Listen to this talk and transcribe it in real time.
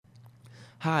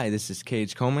Hi, this is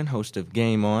Cage Coleman, host of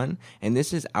Game On, and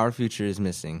this is Our Future is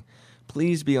Missing.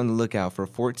 Please be on the lookout for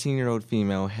 14-year-old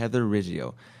female Heather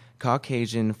Riggio,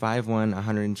 Caucasian, 5'1",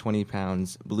 120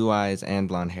 pounds, blue eyes, and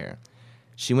blonde hair.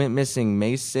 She went missing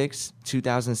May 6,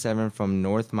 2007 from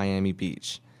North Miami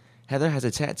Beach. Heather has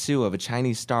a tattoo of a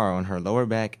Chinese star on her lower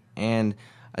back and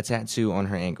a tattoo on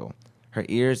her ankle. Her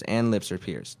ears and lips are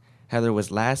pierced. Heather was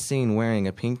last seen wearing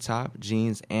a pink top,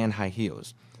 jeans, and high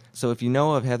heels. So if you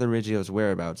know of Heather Riggio's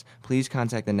whereabouts, please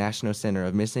contact the National Center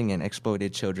of Missing and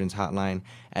Exploited Children's Hotline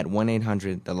at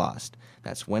 1-800-THE-LOST.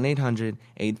 That's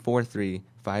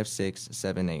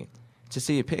 1-800-843-5678. To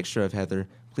see a picture of Heather,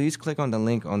 please click on the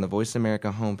link on the Voice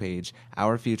America homepage,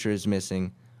 Our Future is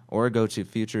Missing, or go to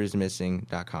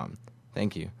futureismissing.com.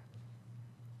 Thank you.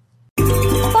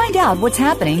 Find out what's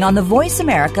happening on the Voice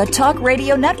America Talk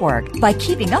Radio Network by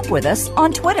keeping up with us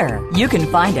on Twitter. You can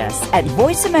find us at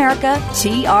Voice America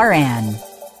TRN.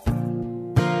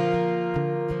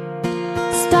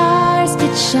 Stars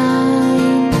could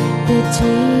shine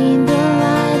between the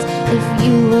lines if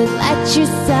you would let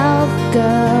yourself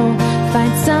go.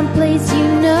 Find someplace you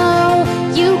know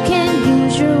you can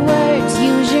use your words,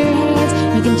 use your hands.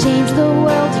 You can change the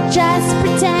world, you just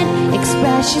pretend.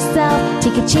 Express yourself,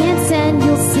 take a chance, and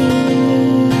you'll see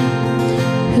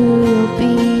who you'll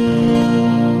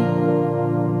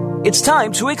be. It's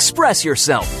time to express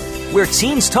yourself, where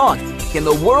teens talk and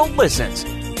the world listens.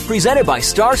 Presented by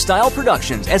Star Style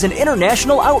Productions as an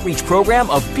international outreach program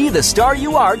of Be the Star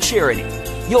You Are charity.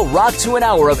 You'll rock to an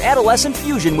hour of adolescent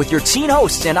fusion with your teen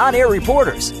hosts and on-air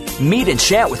reporters. Meet and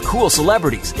chat with cool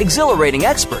celebrities, exhilarating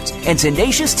experts, and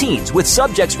tenacious teens with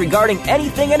subjects regarding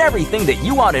anything and everything that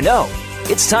you want to know.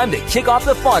 It's time to kick off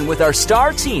the fun with our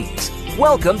star teens.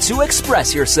 Welcome to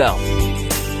Express Yourself.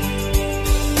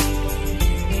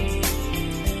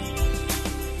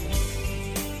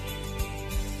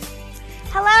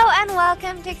 Hello and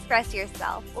welcome to Express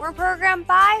Yourself. We're programmed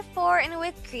by, for, and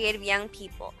with creative young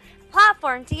people.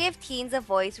 Platform to give teens a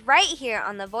voice right here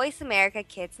on the Voice America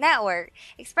Kids Network.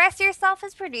 Express Yourself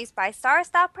is produced by Star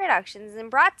Style Productions and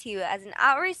brought to you as an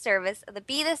outreach service of the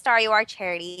Be the Star You Are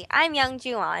charity. I'm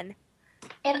Youngjoo.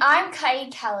 And I'm Caie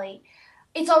Kelley.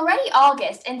 It's already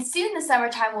August, and soon the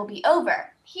summertime will be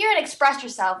over. Here at Express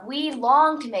Yourself, we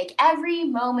long to make every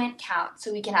moment count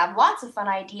so we can have lots of fun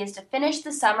ideas to finish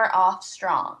the summer off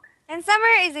strong. And summer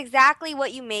is exactly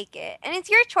what you make it. And it's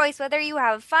your choice whether you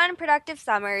have fun, productive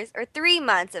summers or 3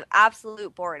 months of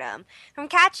absolute boredom. From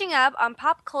catching up on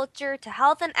pop culture to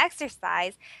health and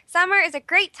exercise, summer is a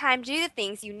great time to do the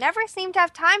things you never seem to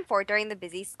have time for during the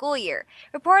busy school year.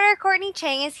 Reporter Courtney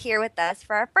Cheng is here with us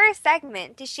for our first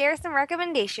segment to share some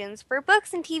recommendations for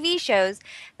books and TV shows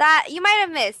that you might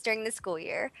have missed during the school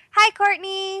year. Hi,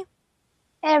 Courtney.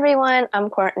 Hey, everyone. I'm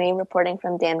Courtney, reporting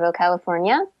from Danville,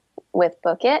 California with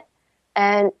Book It.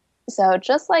 And so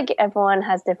just like everyone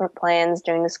has different plans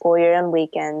during the school year and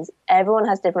weekends, everyone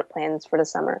has different plans for the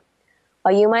summer.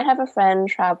 While you might have a friend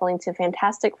traveling to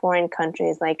fantastic foreign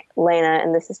countries like Lena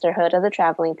and the Sisterhood of the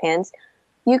Traveling Pants,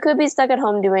 you could be stuck at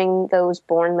home doing those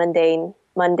boring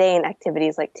mundane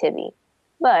activities like TV.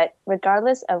 But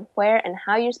regardless of where and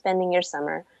how you're spending your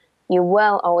summer, you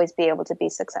will always be able to be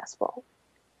successful.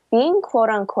 Being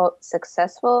quote-unquote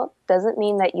successful doesn't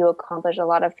mean that you accomplish a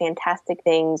lot of fantastic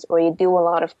things or you do a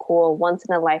lot of cool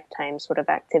once-in-a-lifetime sort of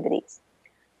activities.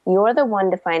 You're the one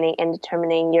defining and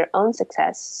determining your own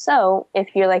success. So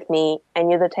if you're like me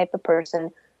and you're the type of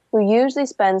person who usually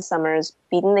spends summers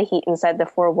beating the heat inside the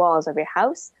four walls of your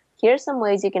house, here's some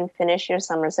ways you can finish your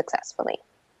summer successfully.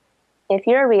 If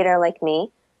you're a reader like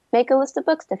me, make a list of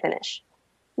books to finish.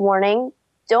 Warning,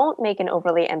 don't make an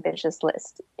overly ambitious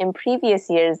list. In previous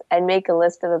years, I'd make a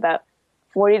list of about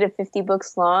 40 to 50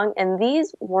 books long, and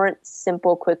these weren't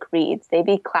simple, quick reads. They'd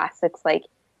be classics like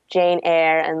Jane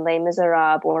Eyre and Les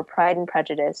Miserables or Pride and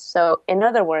Prejudice. So, in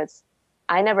other words,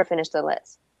 I never finished the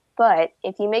list. But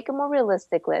if you make a more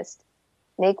realistic list,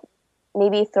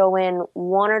 maybe throw in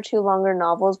 1 or 2 longer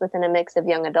novels within a mix of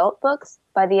young adult books,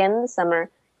 by the end of the summer,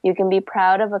 you can be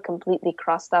proud of a completely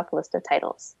crossed off list of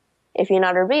titles. If you're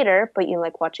not a reader, but you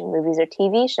like watching movies or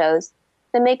TV shows,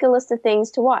 then make a list of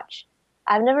things to watch.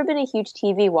 I've never been a huge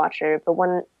TV watcher, but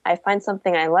when I find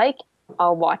something I like,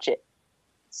 I'll watch it.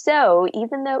 So,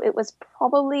 even though it was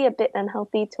probably a bit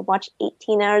unhealthy to watch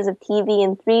 18 hours of TV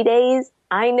in 3 days,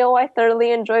 I know I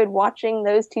thoroughly enjoyed watching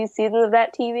those 2 seasons of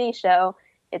that TV show.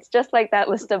 It's just like that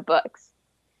list of books.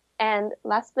 And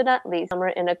last but not least, summer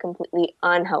in a completely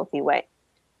unhealthy way.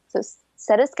 So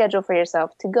set a schedule for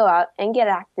yourself to go out and get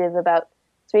active about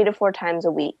 3 to 4 times a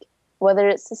week. Whether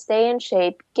it's to stay in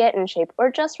shape, get in shape,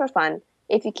 or just for fun,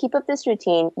 If you keep up this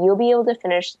routine, you'll be able to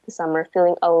finish the summer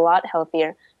feeling a lot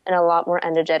healthier and a lot more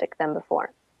energetic than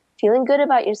before. Feeling good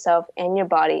about yourself and your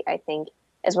body, I think,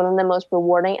 is one of the most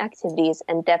rewarding activities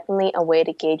and definitely a way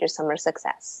to gauge your summer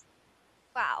success.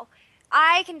 Wow.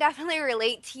 I can definitely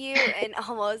relate to you in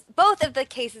almost both of the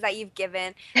cases that you've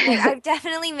given. Like, I've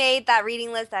definitely made that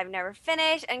reading list I've never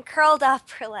finished and curled up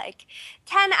for like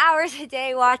 10 hours a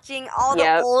day watching all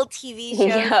the old TV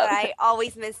shows that I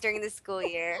always miss during the school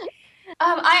year.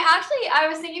 I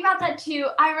was thinking about that too.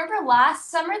 I remember last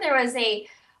summer there was a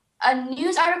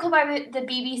news article by the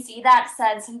BBC that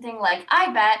said something like,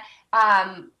 I bet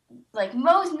like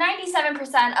most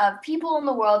 97% of people in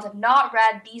the world have not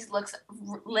read these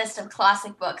list of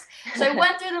classic books. So I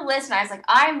went through the list and I was like,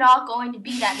 I'm not going to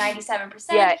be that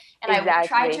 97%. I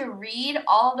tried to read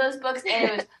all of those books,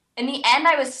 and it was in the end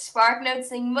I was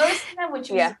SparkNotesing most of them, which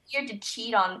was weird to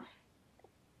cheat on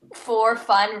for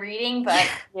fun reading, but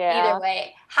either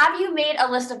way. Have you made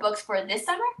a list of books for this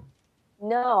summer?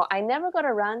 No, I never got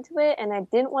around to it, and I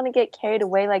didn't want to get carried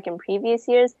away like in previous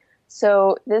years.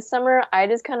 So this summer, I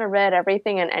just kind of read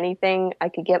everything and anything I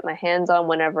could get my hands on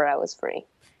whenever I was free.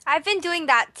 I've been doing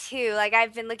that too. Like,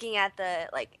 I've been looking at the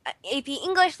AP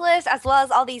English list as well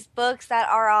as all these books that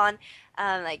are on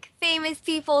like famous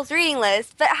people's reading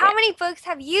list. But how many books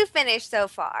have you finished so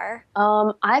far?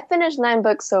 I finished 9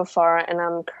 books so far, and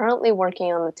I'm currently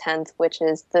working on the 10th, which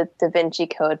is the Da Vinci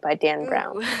Code by Dan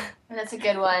Brown. That's a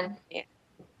good one. Yeah.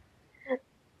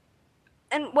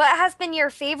 And what has been your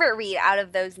favorite read out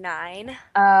of those 9?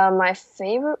 My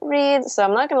favorite read, so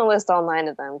I'm not going to list all 9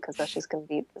 of them because that's just going to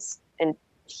be this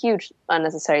huge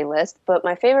unnecessary list, but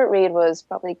my favorite read was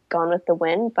probably Gone with the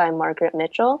Wind by Margaret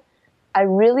Mitchell. I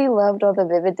really loved all the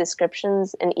vivid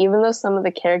descriptions, and even though some of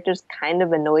the characters kind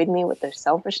of annoyed me with their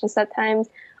selfishness at times,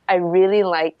 I really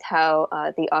liked how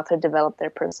the author developed their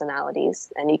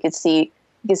personalities, and you could see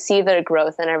their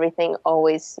growth, and everything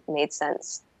always made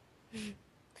sense.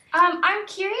 I'm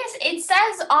curious, it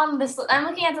says on this, I'm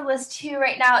looking at the list too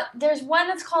right now, there's one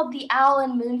that's called The Owl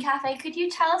and Moon Cafe. Could you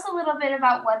tell us a little bit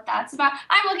about what that's about?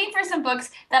 I'm looking for some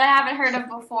books that I haven't heard of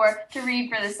before to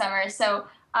read for the summer, so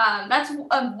that's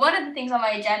one of the things on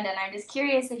my agenda, and I'm just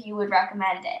curious if you would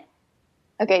recommend it.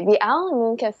 Okay, The Owl and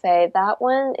Moon Cafe, that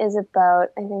one is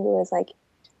about, I think it was like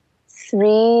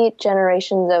 3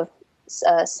 generations of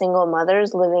single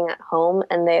mothers living at home,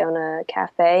 and they own a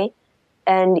cafe.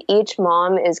 And each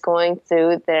mom is going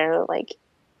through their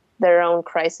own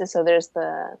crisis. So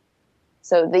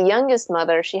the youngest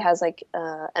mother, she has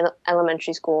an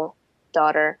elementary school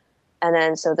daughter. And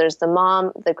then so there's the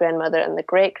mom, the grandmother, and the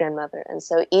great grandmother. And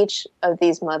so each of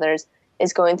these mothers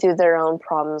is going through their own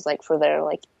problems, like for their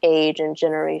age and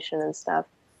generation and stuff.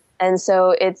 And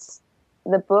so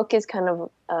the book is kind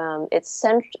of, it's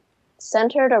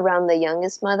centered around the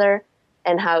youngest mother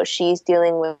and how she's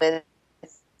dealing with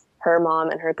her mom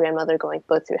and her grandmother going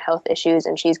both through health issues,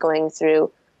 and she's going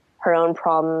through her own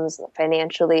problems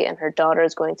financially, and her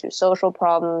daughter's going through social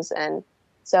problems. And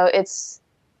so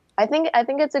I think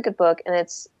it's a good book, and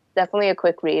it's definitely a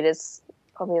quick read. It's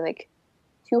probably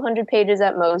 200 pages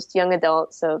at most, young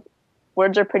adult, so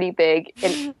words are pretty big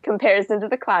in comparison to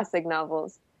the classic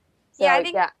novels. So, I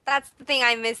think that's the thing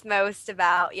I miss most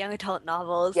about young adult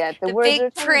novels. Yeah, the words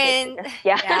big print.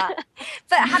 Yeah.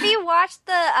 But have you watched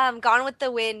the Gone with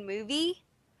the Wind movie?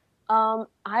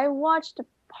 I watched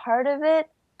part of it.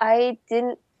 I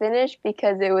didn't finish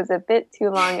because it was a bit too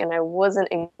long, and I wasn't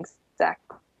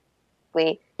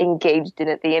exactly engaged in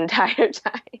it the entire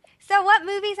time. So what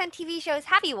movies and TV shows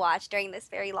have you watched during this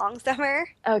very long summer?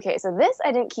 Okay, so this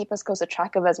I didn't keep as close a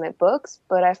track of as my books,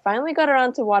 but I finally got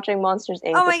around to watching Monsters,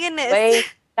 Inc. Oh my goodness.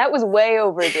 That was way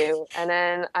overdue. And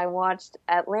then I watched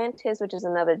Atlantis, which is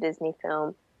another Disney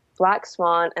film, Black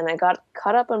Swan, and I got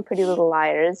caught up on Pretty Little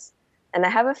Liars. And I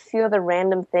have a few other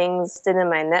random things still in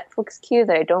my Netflix queue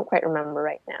that I don't quite remember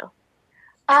right now.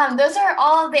 Those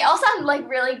are they all sound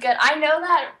really good. I know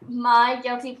that my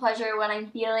guilty pleasure when I'm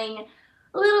feeling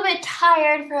a little bit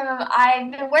tired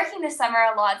I've been working this summer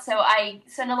a lot, so I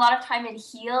spend a lot of time in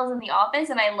heels in the office,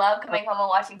 and I love coming home and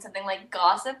watching something like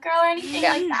Gossip Girl or anything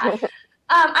like that.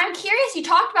 I'm curious, you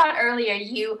talked about earlier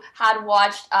you had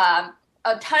watched a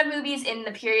ton of movies in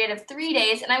the period of 3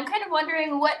 days, and I'm kind of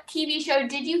wondering what TV show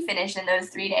did you finish in those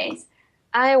 3 days?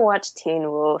 I watched Teen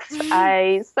Wolf.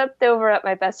 I slept over at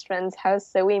my best friend's house,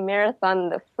 so we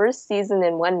marathoned the first season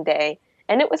in one day,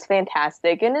 and it was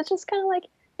fantastic, and it's just kind of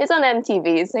it's on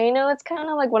MTV, so it's kind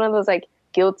of like one of those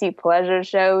guilty pleasure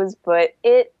shows, but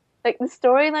it the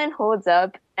storyline holds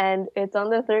up, and it's on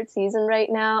the 3rd season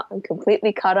right now. I'm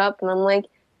completely caught up, and I'm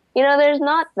There's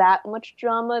not that much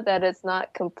drama that it's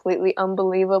not completely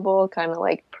unbelievable, kind of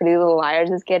like Pretty Little Liars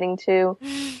is getting to.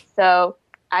 So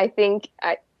I think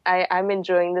I'm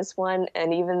enjoying this one,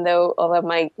 and even though all of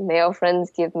my male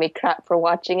friends give me crap for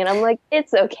watching it, I'm like,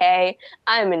 it's okay.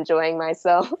 I'm enjoying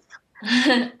myself.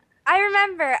 I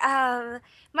remember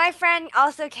my friend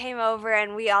also came over,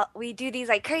 and we do these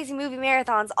like crazy movie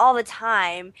marathons all the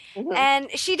time. Mm-hmm.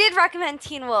 And she did recommend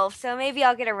Teen Wolf, so maybe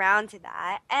I'll get around to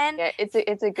that. And yeah,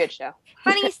 it's a good show.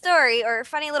 Funny story, or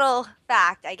funny little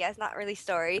fact, I guess, not really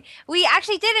story. We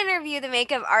actually did interview the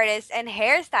makeup artist and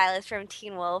hairstylist from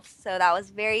Teen Wolf, so that was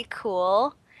very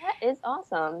cool. That is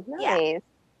awesome. Nice. Yeah.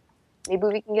 Maybe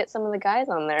we can get some of the guys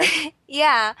on there.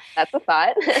 Yeah. That's a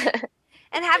thought.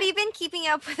 And have you been keeping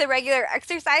up with a regular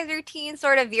exercise routine,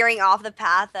 sort of veering off the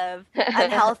path of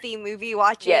unhealthy movie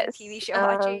watching, yes. TV show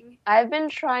watching? I've been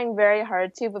trying very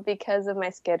hard to, but because of my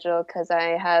schedule, because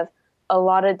I have a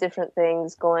lot of different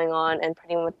things going on and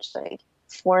pretty much like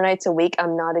 4 nights a week,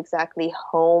 I'm not exactly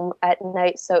home at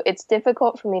night. So it's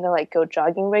difficult for me to like go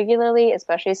jogging regularly,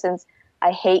 especially since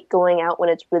I hate going out when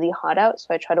it's really hot out.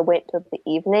 So I try to wait till the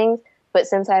evenings. But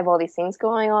since I have all these things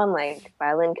going on, like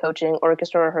violin coaching,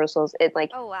 orchestra rehearsals,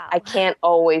 oh, wow. I can't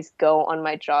always go on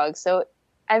my jog. So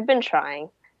I've been trying.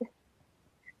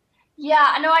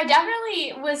 Yeah, no, I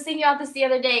definitely was thinking about this the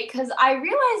other day because I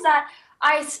realized that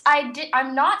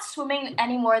I'm not swimming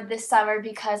anymore this summer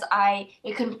because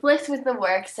it conflicts with the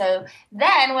work. So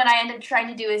then what I end up trying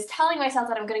to do is telling myself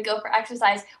that I'm going to go for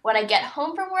exercise when I get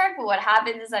home from work. But what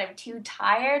happens is that I'm too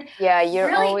tired. Yeah,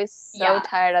 you're always so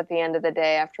tired at the end of the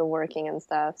day after working and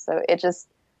stuff. So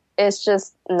it's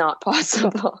just not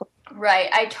possible. Right.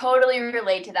 I totally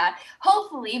relate to that.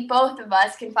 Hopefully both of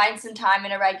us can find some time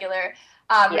in a regular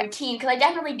routine, because I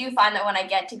definitely do find that when I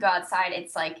get to go outside,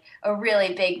 it's like a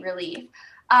really big relief.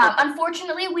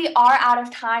 Unfortunately, we are out of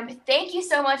time. Thank you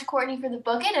so much, Courtney, for the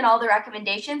booking and all the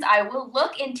recommendations. I will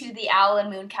look into the Owl and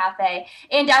Moon Cafe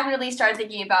and definitely start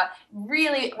thinking about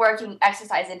really working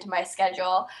exercise into my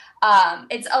schedule.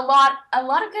 It's a lot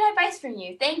of good advice from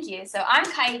you. Thank you. So I'm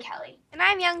Caie Kelley. And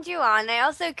I'm Youngjoo, and I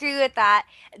also agree with that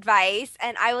advice,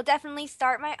 and I will definitely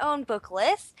start my own book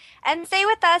list. And stay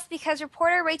with us because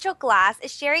reporter Rachel Glass is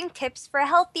sharing tips for a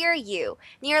healthier you.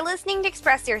 And you're listening to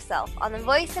Express Yourself on the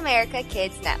Voice America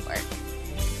Kids Network.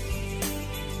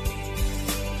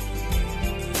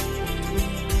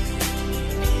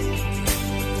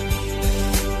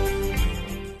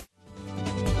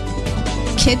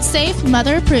 Kids safe,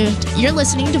 mother approved. You're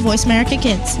listening to Voice America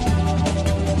Kids.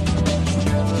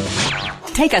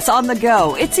 Take us on the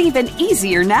go. It's even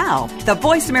easier now. The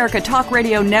Voice America Talk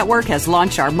Radio Network has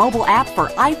launched our mobile app for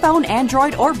iPhone,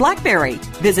 Android, or BlackBerry.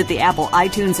 Visit the Apple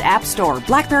iTunes App Store,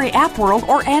 BlackBerry App World,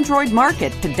 or Android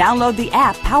Market to download the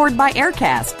app powered by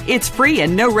Aircast. It's free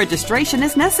and no registration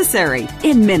is necessary.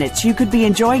 In minutes, you could be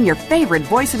enjoying your favorite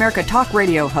Voice America Talk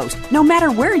Radio host, no matter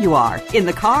where you are, in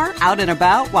the car, out and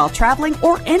about, while traveling,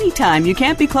 or anytime you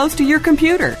can't be close to your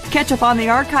computer. Catch up on the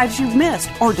archives you've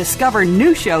missed or discover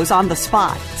new shows on the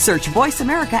spot. Search Voice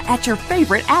America at your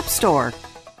favorite app store.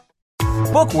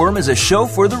 Bookworm is a show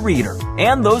for the reader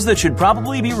and those that should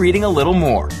probably be reading a little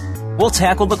more. We'll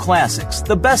tackle the classics,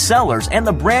 the bestsellers, and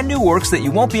the brand new works that you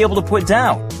won't be able to put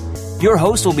down. Your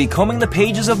host will be combing the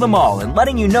pages of them all and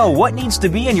letting you know what needs to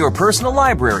be in your personal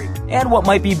library and what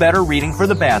might be better reading for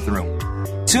the bathroom.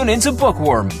 Tune into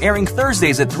Bookworm, airing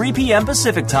Thursdays at 3 p.m.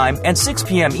 Pacific Time and 6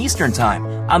 p.m. Eastern Time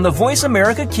on the Voice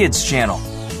America Kids channel.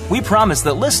 We promise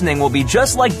that listening will be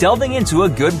just like delving into a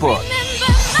good book.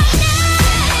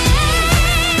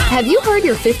 Have you heard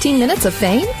your 15 minutes of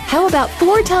fame? How about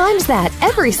 4 times that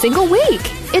every single week?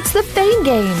 It's the Fame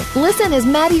Game. Listen as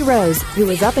Maddie Rose, who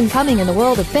is up and coming in the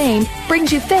world of fame,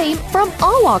 brings you fame from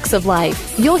all walks of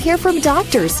life. You'll hear from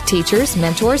doctors, teachers,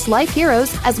 mentors, life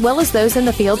heroes, as well as those in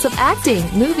the fields of acting,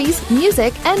 movies,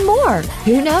 music, and more.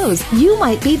 Who knows? You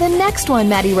might be the next one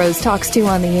Maddie Rose talks to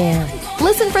on the air.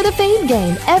 Listen for the Fame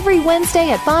Game every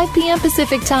Wednesday at 5 p.m.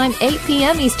 Pacific Time, 8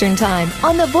 p.m. Eastern Time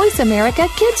on the Voice America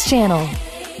Kids channel.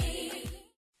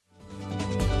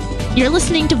 You're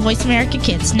listening to Voice America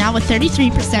Kids, now with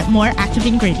 33% more active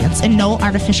ingredients and no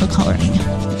artificial coloring.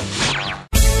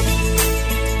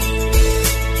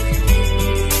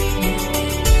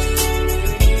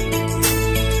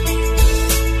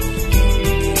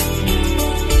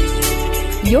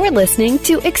 You're listening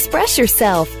to Express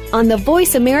Yourself on the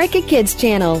Voice America Kids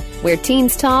channel, where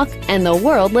teens talk and the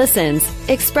world listens.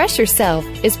 Express Yourself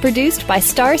is produced by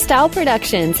Star Style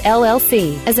Productions,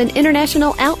 LLC, as an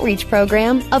international outreach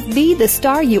program of Be the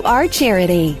Star You Are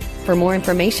charity. For more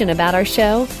information about our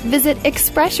show, visit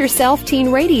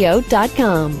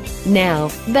ExpressYourselfTeenRadio.com.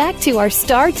 Now, back to our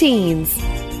star teens.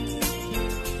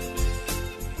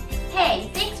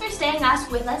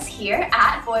 with us here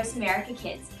at Voice America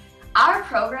Kids. Our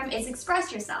program is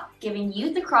Express Yourself, giving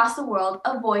youth across the world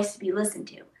a voice to be listened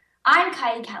to. I'm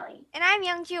Caie Kelley. And I'm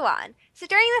Youngjoo. So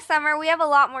during the summer, we have a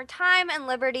lot more time and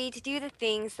liberty to do the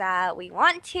things that we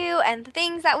want to and the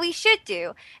things that we should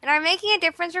do. And our Making a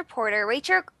Difference reporter,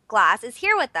 Rachel Glass, is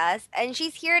here with us, and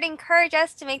she's here to encourage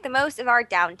us to make the most of our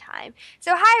downtime.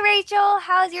 So hi, Rachel.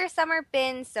 How's your summer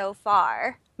been so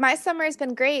far? My summer has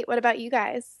been great. What about you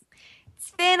guys?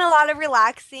 It's been a lot of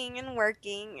relaxing and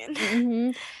working.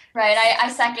 And Right,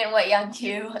 I second what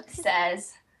Youngjoo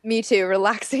says. Me too,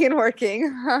 relaxing and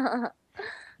working.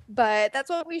 But that's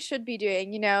what we should be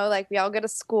doing, like we all go to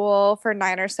school for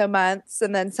 9 or so months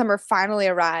and then summer finally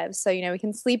arrives. So, we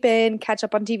can sleep in, catch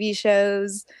up on TV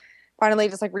shows, finally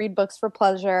just like read books for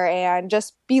pleasure and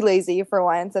just be lazy for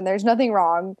once. And there's nothing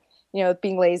wrong, with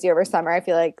being lazy over summer. I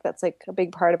feel like that's like a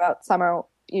big part about summer.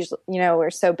 Usually, we're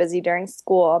so busy during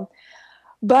school.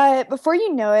 But before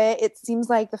you know it, it seems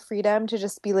like the freedom to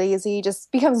just be lazy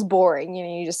just becomes boring.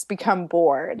 You just become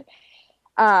bored.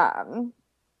 I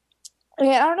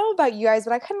don't know about you guys,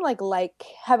 but I kind of like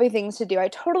having things to do. I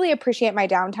totally appreciate my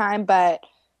downtime, but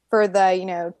for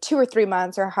the, 2 or 3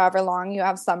 months or however long you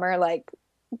have summer,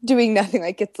 doing nothing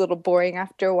gets a little boring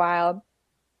after a while.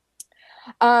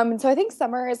 So I think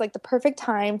summer is the perfect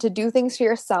time to do things for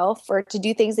yourself or to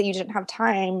do things that you didn't have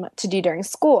time to do during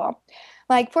school.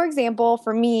 For example,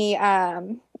 for me,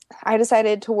 I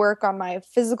decided to work on my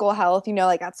physical health.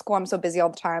 At school, I'm so busy all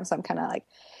the time. So I'm kind of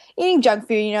eating junk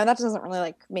food, that doesn't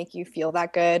really make you feel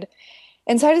that good.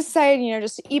 And so I decided,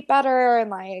 just to eat better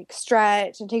and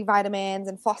stretch and take vitamins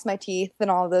and floss my teeth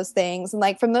and all of those things.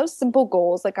 And from those simple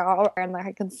goals, and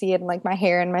I can see it in my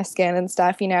hair and my skin and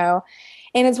stuff, And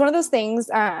it's one of those things,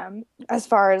 as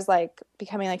far as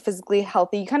becoming physically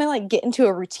healthy, you kind of get into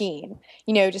a routine,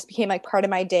 it just became part of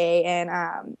my day.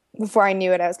 And before I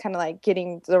knew it, I was kind of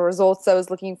getting the results I was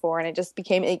looking for, and it just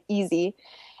became easy.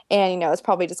 And, it's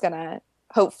probably just going to,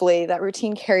 hopefully that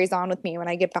routine carries on with me when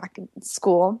I get back in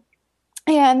school.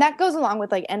 And that goes along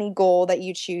with any goal that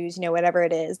you choose, whatever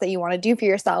it is that you want to do for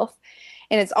yourself.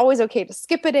 And it's always okay to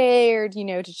skip a day or,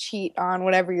 to cheat on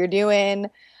whatever you're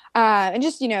doing. And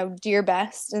just, do your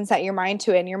best and set your mind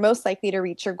to it. And you're most likely to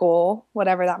reach your goal,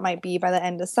 whatever that might be, by the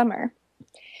end of summer.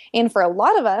 And for a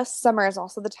lot of us, summer is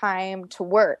also the time to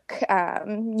work.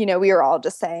 We were all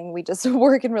just saying we just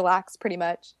work and relax pretty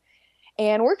much.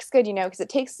 And work's good,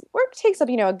 because work takes up,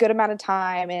 a good amount of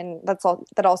time. And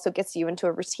that also gets you into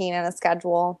a routine and a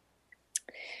schedule.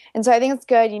 And so I think it's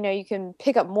good, you can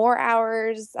pick up more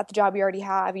hours at the job you already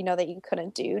have, that you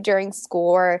couldn't do during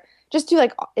school, or just do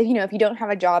if you don't have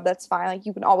a job, that's fine.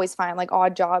 You can always find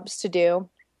odd jobs to do.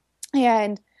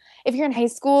 And if you're in high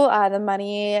school, the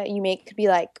money you make could be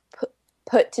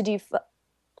put to do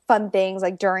fun things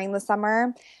during the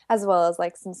summer, as well as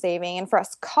some saving. And for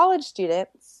us college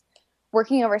students,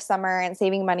 working over summer and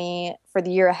saving money for the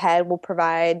year ahead will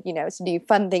provide, to do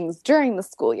fun things during the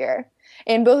school year.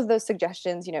 And both of those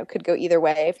suggestions, could go either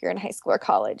way if you're in high school or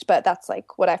college. But that's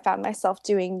what I found myself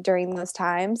doing during those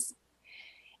times.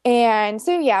 And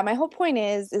so, yeah, my whole point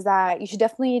is that you should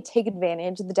definitely take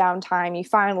advantage of the downtime you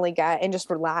finally get and just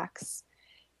relax,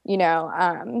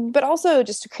 but also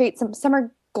just to create some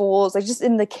summer goals, just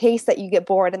in the case that you get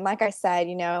bored. And like I said,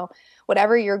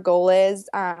 whatever your goal is,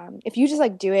 if you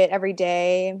just do it every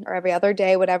day or every other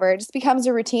day, whatever, it just becomes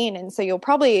a routine. And so you'll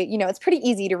probably, it's pretty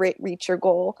easy to reach your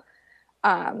goal,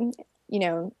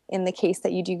 in the case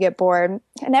that you do get bored.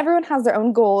 And everyone has their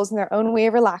own goals and their own way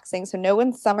of relaxing. So no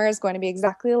one's summer is going to be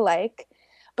exactly alike.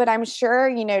 But I'm sure,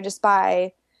 just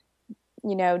by,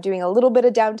 doing a little bit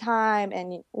of downtime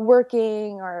and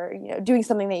working or, doing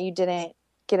something that you didn't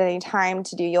get any time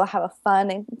to do, you'll have a fun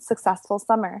and successful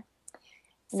summer.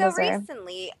 So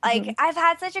recently, I've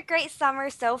had such a great summer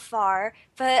so far,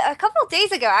 but a couple of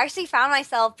days ago, I actually found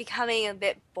myself becoming a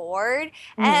bit bored.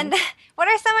 Mm-hmm. And what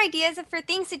are some ideas for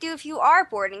things to do if you are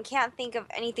bored and can't think of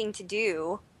anything to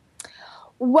do?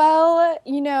 Well,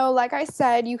 like I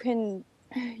said, you can,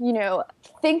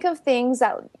 think of things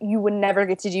that you would never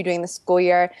get to do during the school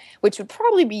year, which would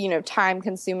probably be,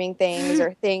 time-consuming things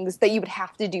or things that you would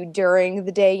have to do during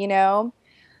the day,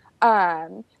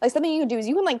 something you can do is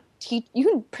you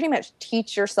can pretty much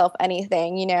teach yourself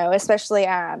anything, especially,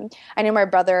 I know my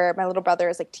little brother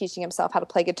is teaching himself how to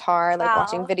play guitar,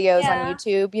 watching videos on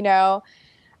YouTube,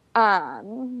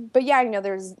 but yeah,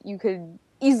 you could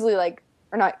easily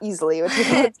or not easily, which is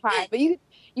a lot of time, but you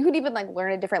could even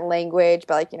learn a different language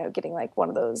by getting one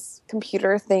of those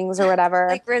computer things or whatever.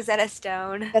 Like Rosetta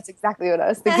Stone. That's exactly what I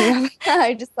was thinking of.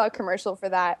 I just saw a commercial for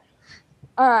that.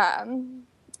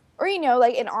 or,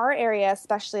 like in our area,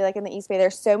 especially like in the East Bay,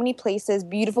 there's so many places,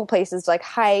 beautiful places to like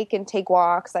hike and take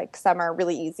walks. Like some are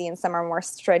really easy and some are more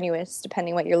strenuous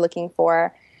depending what you're looking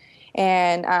for.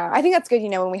 And I think that's good,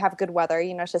 when we have good weather,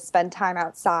 to spend time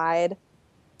outside.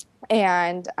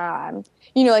 And,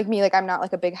 like me, like I'm not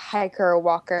like a big hiker or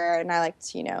walker, and I like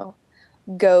to,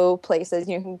 go places.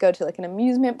 You can go to like an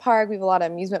amusement park. We have a lot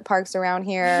of amusement parks around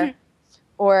here.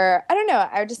 Or, I don't know,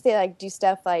 I would just say like do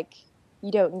stuff like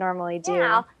you don't normally do.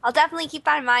 Yeah, I'll definitely keep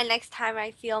that in mind next time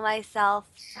I feel myself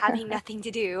having nothing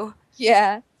to do.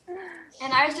 Yeah.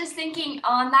 And I was just thinking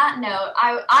on that note,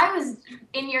 I was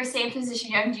in your same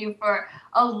position, Youngjoo, for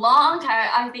a long time.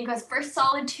 I think it was first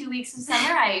solid 2 weeks of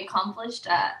summer. I accomplished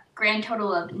a grand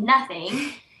total of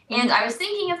nothing. And I was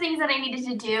thinking of things that I needed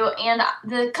to do. And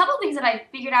the couple things that I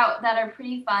figured out that are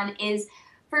pretty fun is,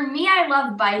 for me, I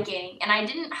love biking, and I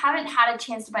haven't had a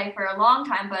chance to bike for a long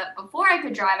time, but before I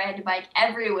could drive, I had to bike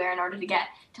everywhere in order to get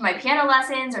to my piano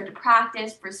lessons or to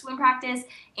practice for swim practice,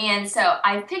 and so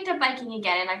I picked up biking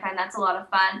again, and I find that's a lot of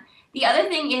fun. The other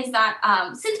thing is that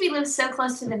since we live so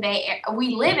close to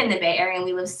we live in the Bay Area, and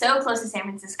we live so close to San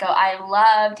Francisco, I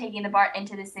love taking the BART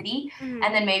into the city, and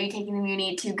then maybe taking the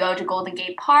Muni to go to Golden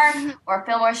Gate Park, or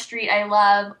Fillmore Street I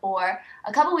love, or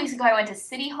a couple weeks ago I went to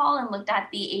City Hall and looked at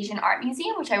the Asian Art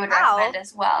Museum, which I would recommend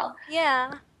as well.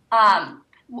 Yeah.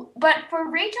 But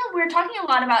for Rachel, we were talking a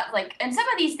lot about, like, and some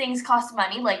of these things cost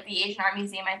money, like the Asian Art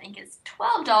Museum I think is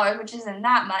 $12, which isn't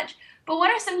that much, but what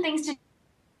are some things to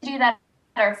do that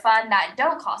are fun that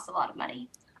don't cost a lot of money?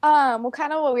 Well,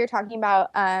 kind of what we were talking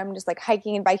about, just like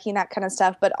hiking and biking, that kind of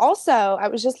stuff. But also, I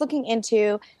was just looking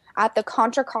into at the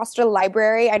Contra Costa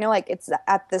Library. I know like it's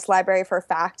at this library for a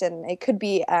fact, and it could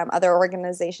be other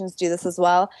organizations do this as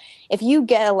well. If you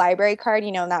get a library card,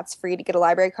 and that's free to get a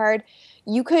library card,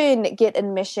 you can get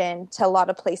admission to a lot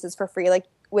of places for free. Like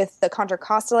with the Contra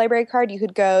Costa Library card, you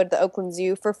could go to the Oakland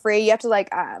Zoo for free. You have to like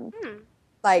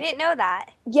I didn't know that.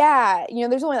 Yeah,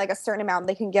 there's only like a certain amount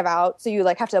they can give out, so you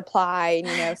like have to apply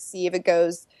and see if it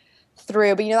goes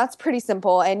through. But that's pretty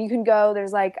simple, and you can go.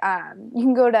 There's like you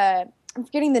can go to, I'm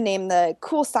forgetting the name, the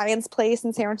cool science place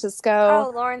in San Francisco.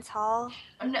 Oh, Lawrence Hall.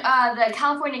 The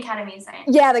California Academy of Science.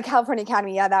 Yeah, the California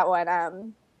Academy. Yeah, that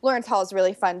one. Lawrence Hall is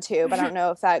really fun too, but I don't know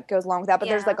if that goes along with that. But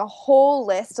there's like a whole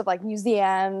list of like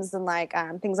museums and like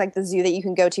things like the zoo that you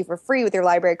can go to for free with your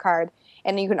library card.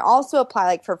 And you can also apply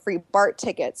like for free BART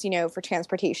tickets, for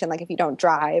transportation, like if you don't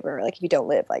drive or like if you don't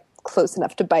live like close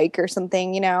enough to bike or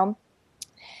something,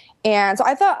 And so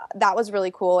I thought that was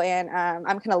really cool. And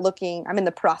I'm in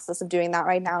the process of doing that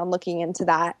right now and looking into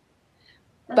that.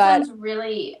 That sounds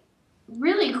really,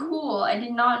 really cool. I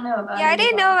did not know about it. Yeah, I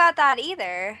didn't know about that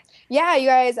either. Yeah, you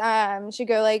guys should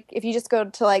go, like, if you just go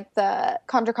to like the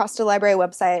Contra Costa Library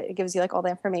website, it gives you like all the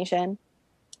information.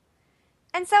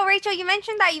 And so, Rachel, you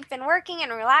mentioned that you've been working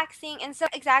and relaxing, and so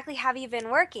exactly have you been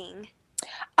working?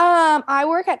 I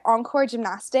work at Encore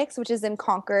Gymnastics, which is in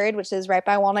Concord, which is right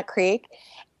by Walnut Creek.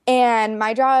 And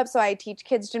my job, so I teach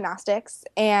kids gymnastics,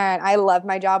 and I love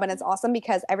my job, and it's awesome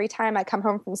because every time I come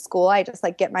home from school, I just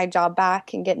like get my job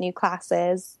back and get new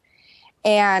classes.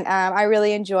 And I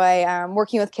really enjoy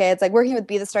working with kids, like working with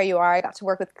Be the Star You Are. I got to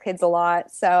work with kids a lot,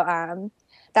 so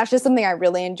that's just something I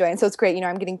really enjoy. And so it's great,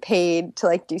 I'm getting paid to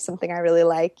like do something I really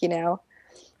like, And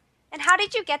how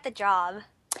did you get the job?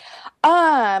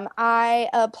 I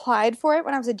applied for it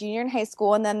when I was a junior in high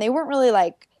school, and then they weren't really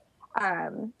like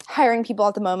hiring people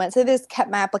at the moment, so they just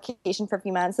kept my application for a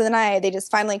few months, and then they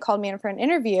just finally called me in for an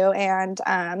interview, and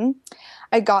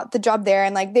I got the job there,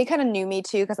 and like they kind of knew me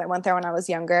too because I went there when I was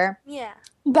younger. Yeah.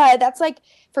 But that's like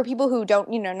for people who don't,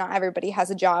 not everybody has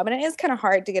a job, and it is kind of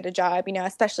hard to get a job,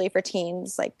 especially for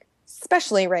teens, like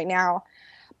especially right now.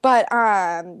 But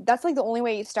that's like the only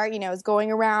way you start, is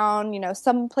going around.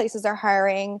 Some places are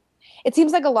hiring. It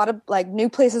seems like a lot of like new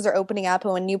places are opening up,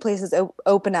 and when new places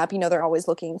open up, they're always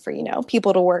looking for,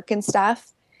 people to work and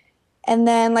stuff. And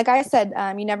then, like I said,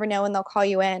 you never know when they'll call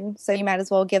you in, so you might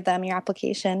as well give them your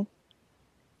application.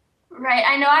 Right.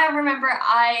 I know. I remember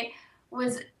I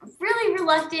was really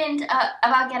reluctant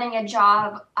about getting a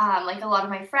job, like a lot of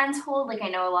my friends hold. Like I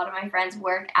know a lot of my friends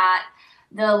work at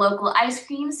the local ice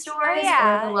cream stores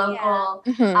or the local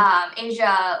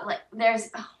Asia. Like there's.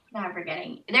 Now I'm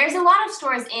forgetting. There's a lot of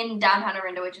stores in downtown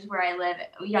Orinda, which is where I live.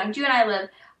 Youngjoo and I live,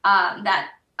 that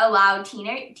allow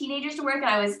teenagers to work, and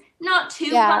I was not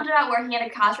too pumped about working at a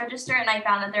cash register, and I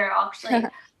found that there are actually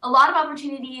a lot of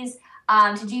opportunities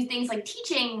to do things like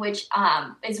teaching, which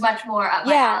is much more up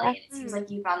my alley. It seems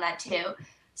like you found that too.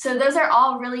 So those are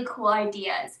all really cool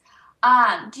ideas.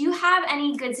 Do you have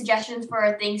any good suggestions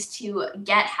for things to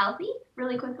get healthy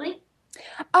really quickly?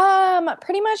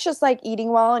 Pretty much just like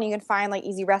eating well, and you can find like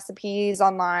easy recipes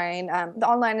online. The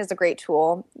online is a great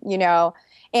tool,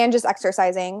 and just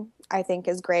exercising, I think,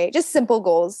 is great. Just simple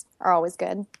goals are always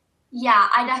good. Yeah,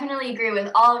 I definitely agree with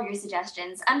all of your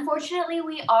suggestions. Unfortunately,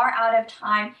 we are out of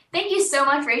time. Thank you so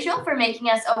much, Rachel, for making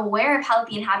us aware of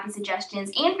healthy and happy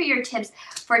suggestions and for your tips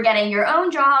for getting your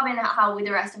own job and how the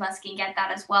rest of us can get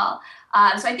that as well.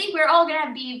 So I think we're all going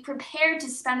to be prepared to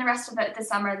spend the rest of the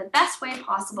summer the best way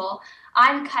possible.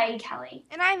 I'm Caie Kelley.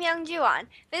 And I'm Youngjoo.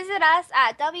 Visit us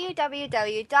at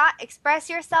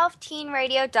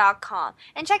www.expressyourselfteenradio.com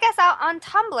and check us out on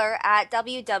Tumblr at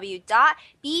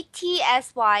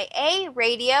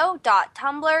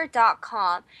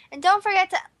www.btsyaradio.tumblr.com. And don't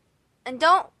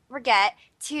forget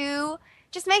to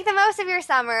just make the most of your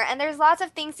summer, and there's lots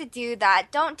of things to do that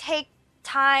don't take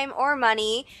time or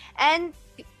money, and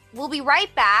we'll be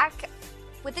right back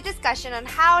with a discussion on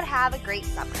how to have a great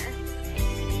summer.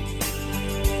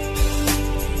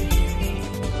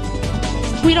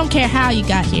 We don't care how you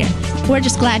got here. We're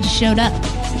just glad you showed up.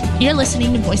 You're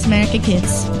listening to Voice America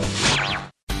Kids.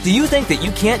 Do you think that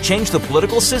you can't change the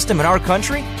political system in our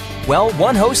country? Well,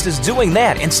 one host is doing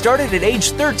that and started at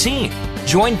age 13.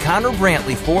 Join Connor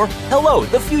Brantley for Hello,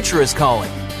 the Future is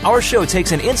Calling. Our show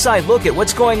takes an inside look at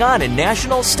what's going on in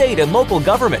national, state, and local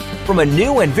government from a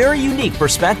new and very unique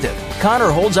perspective.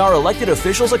 Connor holds our elected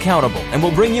officials accountable and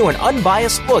will bring you an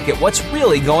unbiased look at what's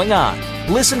really going on.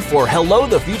 Listen for Hello,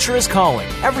 the Future is Calling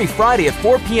every Friday at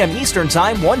 4 p.m. Eastern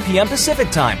Time, 1 p.m.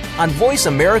 Pacific Time on Voice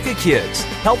America Kids.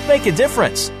 Help make a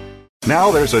difference.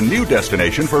 Now there's a new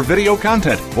destination for video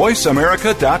content,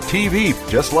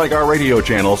 voiceamerica.tv. Just like our radio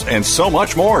channels and so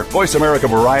much more. Voice America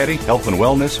Variety, Health and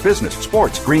Wellness, Business,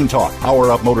 Sports, Green Talk,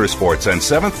 Power Up Motorsports, and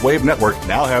Seventh Wave Network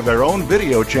now have their own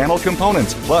video channel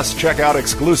components. Plus, check out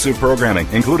exclusive programming,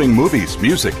 including movies,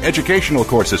 music, educational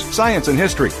courses, science and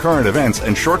history, current events,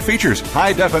 and short features.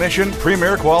 High-definition,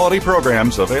 premier quality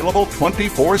programs available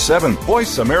 24/7.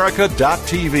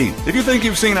 VoiceAmerica.tv. If you think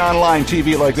you've seen online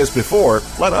TV like this before,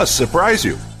 let us surprise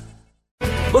you.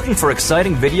 Looking for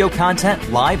exciting video content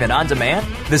live and on demand?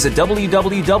 Visit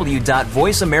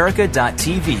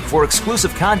www.voiceamerica.tv for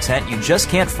exclusive content you just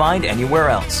can't find anywhere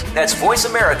else. That's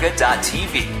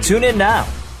voiceamerica.tv. Tune in now.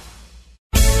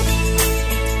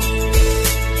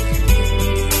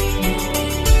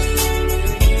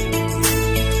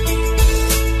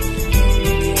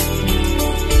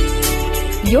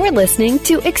 You're listening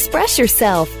to Express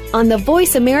Yourself on the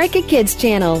Voice America Kids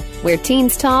channel, where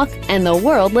teens talk and the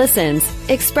world listens.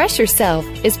 Express Yourself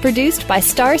is produced by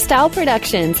Star Style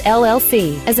Productions,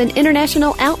 LLC, as an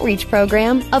international outreach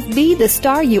program of Be the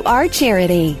Star You Are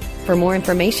charity. For more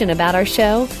information about our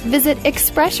show, visit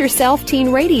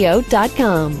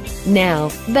expressyourselfteenradio.com.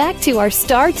 Now, back to our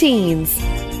star teens.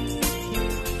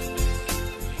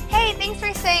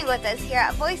 Staying with us here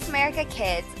at Voice America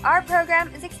Kids. Our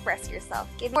program is Express Yourself,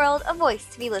 give the world a voice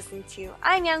to be listened to.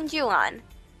 I'm Youngjoo.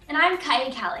 And I'm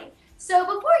Caie Kelley. So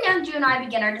before Youngjoo and I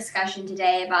begin our discussion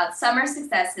today about summer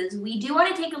successes, we do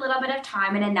want to take a little bit of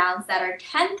time and announce that our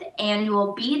 10th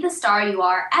annual Be the Star You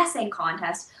Are essay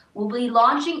contest will be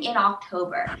launching in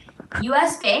October.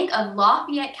 U.S. Bank of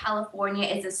Lafayette, California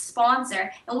is a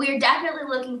sponsor, and we are definitely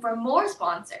looking for more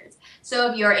sponsors. So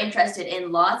if you're interested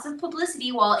in lots of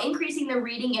publicity while increasing the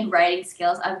reading and writing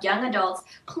skills of young adults,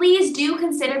 please do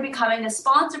consider becoming a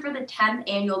sponsor for the 10th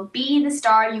annual Be the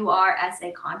Star You Are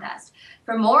essay contest.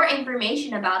 For more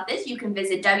information about this, you can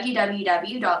visit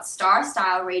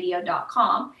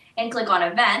www.starstyleradio.com and click on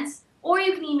events, or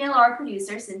you can email our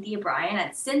producer, Cynthia Bryan,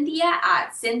 at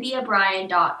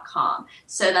cynthia@cynthiabryan.com.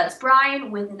 So that's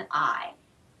Bryan with an I.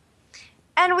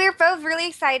 And we're both really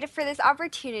excited for this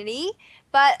opportunity,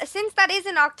 but since that is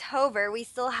in October, we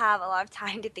still have a lot of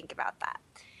time to think about that.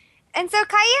 And so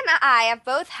Caie and I have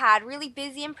both had really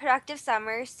busy and productive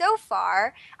summers so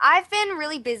far. I've been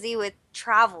really busy with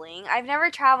traveling. I've never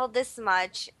traveled this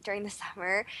much during the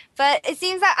summer, but it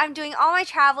seems that I'm doing all my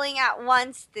traveling at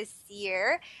once this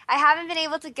year. I haven't been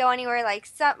able to go anywhere like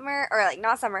summer, or like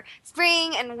not summer,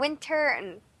 spring and winter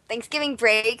and Thanksgiving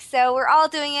break, so we're all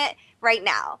doing it right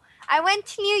now. I went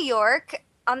to New York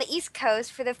on the East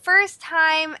Coast for the first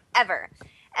time ever.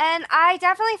 And I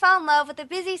definitely fell in love with the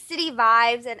busy city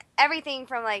vibes and everything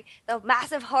from like the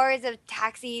massive hordes of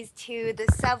taxis to the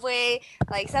subway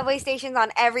stations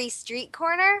on every street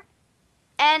corner.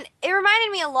 And it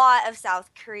reminded me a lot of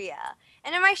South Korea.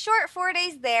 And in my short 4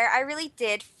 days there, I really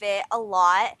did fit a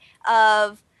lot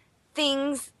of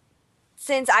things.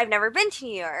 Since I've never been to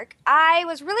New York, I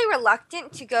was really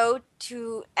reluctant to go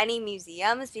to any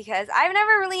museums because I've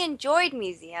never really enjoyed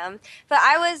museums, but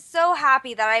I was so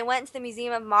happy that I went to the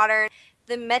Museum of Modern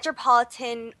the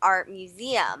Metropolitan Art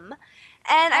Museum.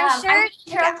 And I'm I'm sure. going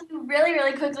to interrupt you really,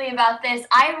 really quickly about this.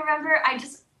 I remember,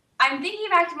 I'm thinking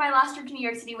back to my last trip to New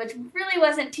York City, which really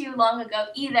wasn't too long ago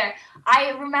either.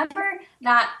 I remember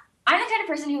that I'm the kind of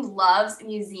person who loves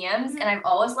museums, and I've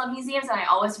always loved museums, and I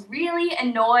always really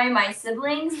annoy my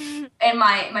siblings and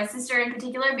my sister in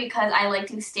particular because I like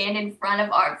to stand in front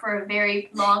of art for a very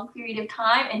long period of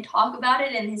time and talk about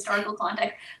it in historical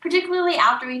context, particularly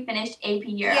after we finished AP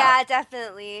Euro. Yeah,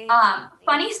 definitely.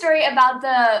 Funny story about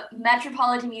the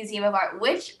Metropolitan Museum of Art,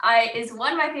 which is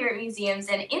one of my favorite museums,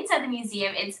 and inside the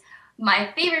museum, it's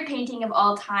my favorite painting of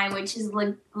all time, which is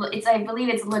I believe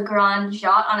it's Le Grand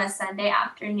Jatte on a Sunday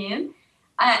afternoon.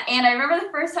 And I remember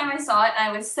the first time I saw it, and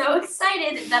I was so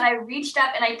excited that I reached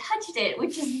up and I touched it,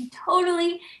 which is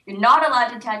you're not allowed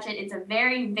to touch it. It's a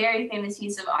very, very famous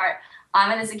piece of art.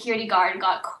 And the security guard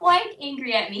got quite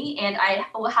angry at me, and I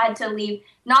had to leave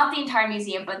not the entire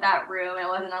museum, but that room. I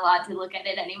wasn't allowed to look at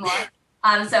it anymore.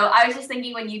 So I was just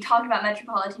thinking when you talked about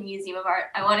Metropolitan Museum of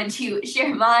Art, I wanted to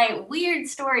share my weird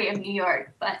story of New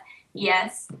York, but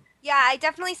yes. Yeah, I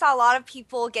definitely saw a lot of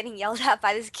people getting yelled at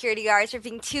by the security guards for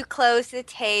being too close to the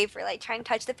tape or like trying to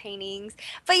touch the paintings.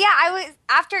 But yeah, I was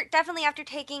after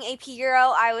taking AP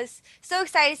Euro, I was so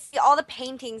excited to see all the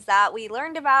paintings that we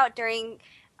learned about during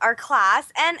our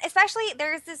class, and especially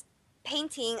there's this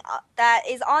painting that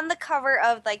is on the cover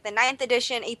of like the 9th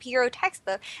edition AP Euro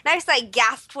textbook, and I just like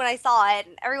gasped when I saw it,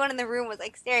 and everyone in the room was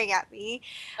like staring at me.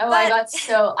 Oh, I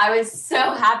was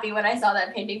so happy when I saw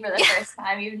that painting for the first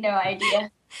time. You have no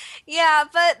idea. Yeah,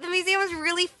 but the museum was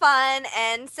really fun,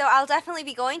 and so I'll definitely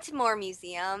be going to more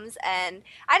museums, and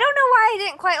I don't know why I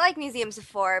didn't quite like museums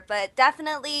before, but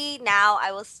definitely now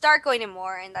I will start going to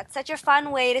more, and that's such a fun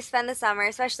way to spend the summer,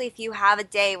 especially if you have a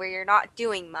day where you're not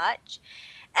doing much.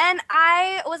 And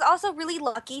I was also really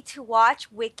lucky to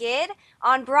watch Wicked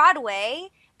on Broadway,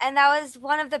 and that was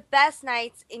one of the best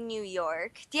nights in New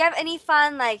York. Do you have any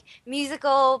fun, like,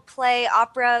 musical, play,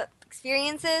 opera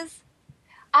experiences?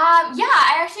 Yeah,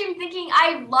 I actually am thinking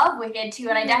I love Wicked too,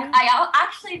 and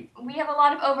we have a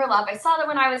lot of overlap. I saw that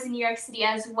when I was in New York City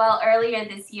as well earlier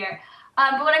this year.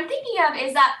 But what I'm thinking of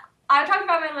is that I talked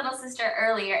about my little sister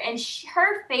earlier, and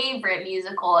her favorite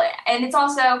musical, and it's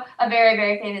also a very,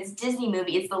 very famous Disney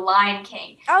movie, is The Lion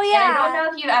King. Oh, yeah. And I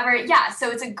don't know if you ever,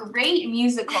 so it's a great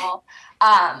musical.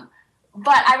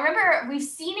 But I remember we've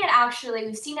seen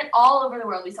it all over the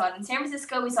world. We saw it in San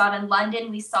Francisco, we saw it in London,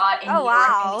 we saw it in New York,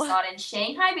 and we saw it in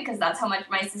Shanghai because that's how much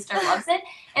my sister loves it.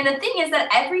 And the thing is that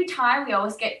every time we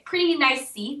always get pretty nice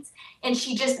seats, and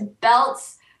she just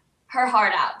belts her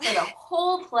heart out for the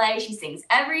whole play. She sings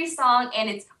every song, and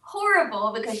it's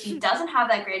horrible because she doesn't have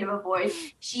that great of a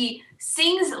voice. She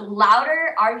sings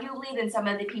louder, arguably, than some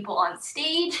of the people on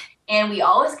stage, and we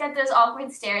always get those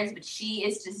awkward stares, but she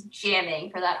is just jamming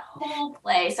for that whole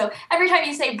play. So every time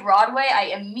you say Broadway, I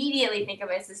immediately think of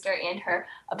my sister and her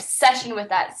obsession with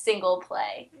that single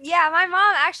play. Yeah, my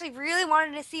mom actually really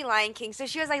wanted to see Lion King, so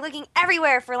she was like looking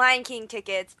everywhere for Lion King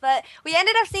tickets. But we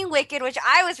ended up seeing Wicked, which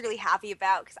I was really happy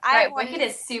about because Wicked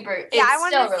is super. Yeah, I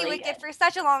wanted to see really Wicked for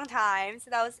such a long time, so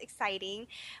that was exciting.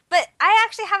 But I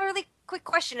actually have a really quick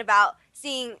question about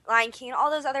seeing Lion King in all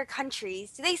those other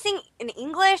countries. Do they sing in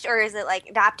English, or is it like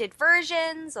adapted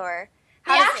versions, or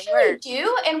how does it work? They actually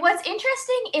do, and what's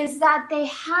interesting is that they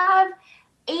have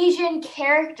Asian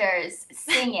characters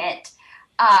sing it.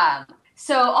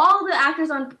 So all the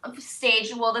actors on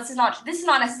stage, well, this is not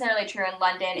necessarily true in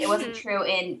London. It wasn't true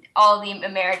in all the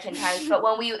American times, but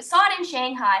when we saw it in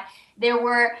Shanghai, there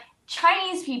were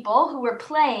Chinese people who were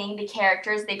playing the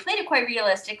characters. They played it quite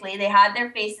realistically. They had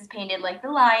their faces painted like the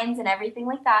lions and everything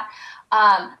like that.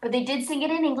 But they did sing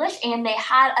it in English, and they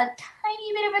had a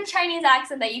tiny bit of a Chinese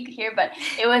accent that you could hear, but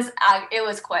it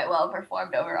was quite well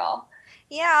performed overall.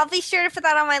 Yeah, I'll be sure to put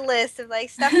that on my list of like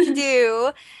stuff to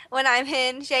do when I'm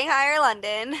in Shanghai or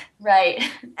London. Right.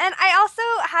 And I also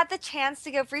had the chance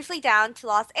to go briefly down to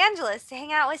Los Angeles to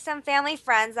hang out with some family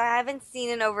friends that I haven't seen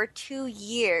in over 2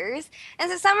 years.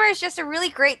 And so summer is just a really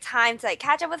great time to like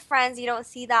catch up with friends you don't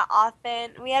see that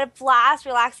often. We had a blast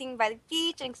relaxing by the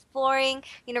beach and exploring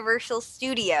Universal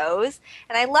Studios.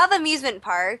 And I love amusement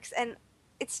parks, and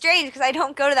it's strange because I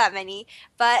don't go to that many,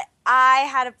 but I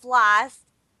had a blast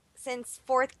since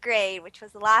 4th grade, which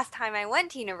was the last time I went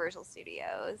to Universal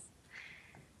Studios.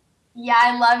 Yeah,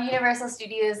 I love Universal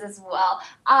Studios as well.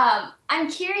 I'm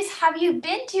curious, you've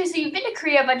been to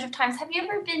Korea a bunch of times. Have you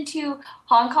ever been to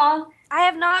Hong Kong? I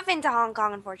have not been to Hong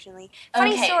Kong, unfortunately.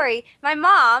 Funny story, my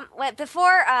mom went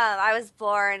before I was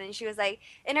born, and she was like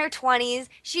in her 20s.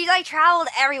 She like traveled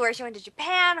everywhere. She went to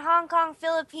Japan, Hong Kong,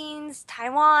 Philippines,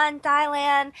 Taiwan,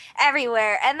 Thailand,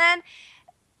 everywhere. And then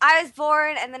I was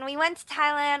born, and then we went to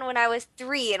Thailand when I was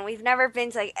 3, and we've never been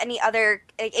to like any other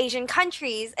like Asian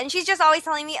countries. And she's just always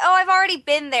telling me, "Oh, I've already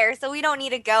been there, so we don't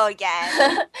need to go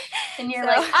again." And you're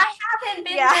like, "I haven't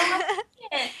been there."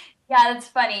 Yeah, that's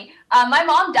funny. My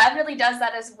mom definitely does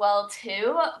that as well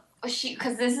too.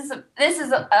 Because this is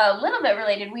a little bit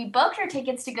related. We booked our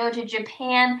tickets to go to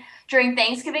Japan during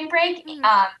Thanksgiving break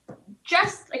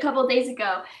just a couple of days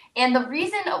ago. And the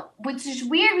reason, which is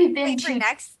weird, we've been for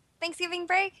next Thanksgiving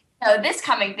break? No, this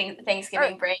coming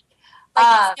Thanksgiving break.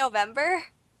 Like November?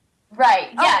 Right,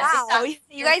 oh, yes. Wow. Exactly.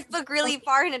 You guys book really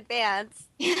far in advance.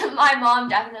 My mom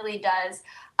definitely does.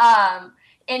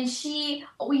 And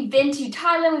we've been to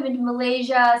Thailand, we've been to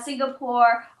Malaysia,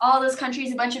 Singapore, all those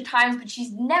countries a bunch of times, but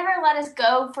she's never let us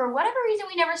go. For whatever reason,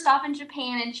 we never stop in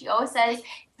Japan, and she always says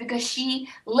because she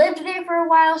lived there for a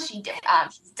while, she's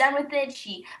done with it,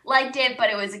 she liked it, but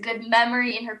it was a good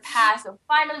memory in her past, so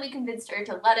finally we convinced her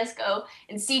to let us go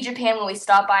and see Japan when we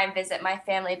stop by and visit my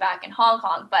family back in Hong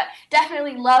Kong. But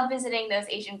definitely love visiting those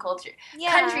Asian countries.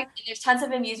 There's tons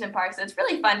of amusement parks, so it's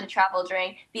really fun to travel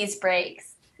during these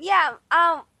breaks. Yeah,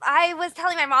 I was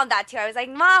telling my mom that too. I was like,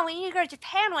 "Mom, we need to go to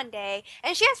Japan one day."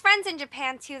 And she has friends in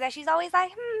Japan too that she's always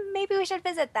like, maybe we should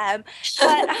visit them.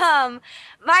 But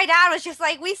my dad was just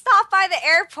like, we stopped by the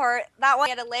airport. That one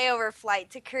had a layover flight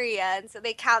to Korea, and so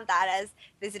they count that as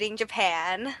visiting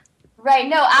Japan. Right.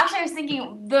 No, actually, I was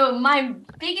thinking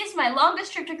my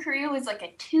longest trip to Korea was like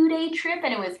a 2-day trip,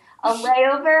 and it was a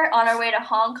layover on our way to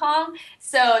Hong Kong.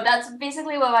 So that's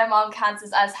basically what my mom counts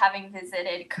as us having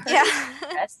visited Korea,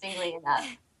 interestingly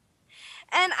enough.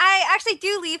 And I actually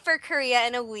do leave for Korea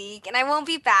in a week, and I won't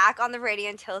be back on the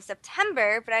radio until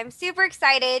September, but I'm super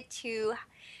excited to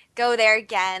go there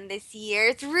again this year.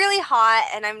 It's really hot,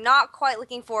 and I'm not quite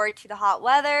looking forward to the hot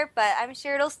weather, but I'm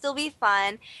sure it'll still be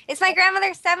fun. It's my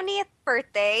grandmother's 70th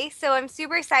birthday, so I'm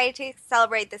super excited to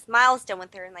celebrate this milestone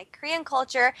with her. In like Korean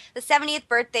culture, the 70th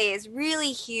birthday is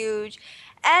really huge,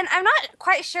 and I'm not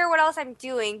quite sure what else I'm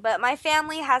doing, but my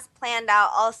family has planned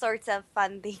out all sorts of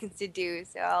fun things to do,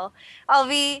 so I'll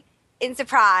be in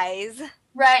surprise.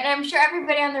 Right, and I'm sure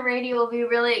everybody on the radio will be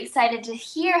really excited to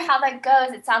hear how that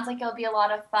goes. It sounds like it'll be a lot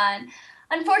of fun.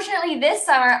 Unfortunately, this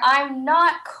summer, I'm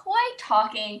not quite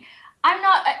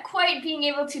being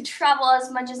able to travel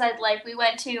as much as I'd like. We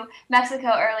went to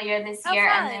Mexico earlier this year,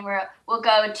 and then we'll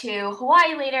go to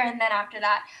Hawaii later, and then after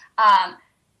that,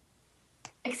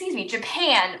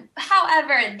 Japan.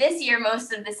 However, this year,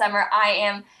 most of the summer, I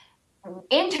am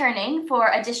interning for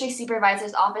a district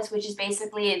supervisor's office, which is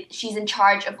basically she's in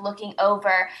charge of looking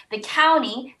over the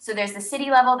county. So there's the city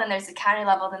level, then there's the county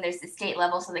level, then there's the state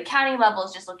level. So the county level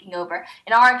is just looking over.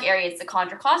 In our area, it's the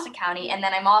Contra Costa County. And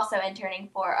then I'm also interning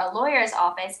for a lawyer's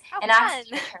office, an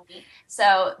acting attorney.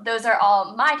 So those are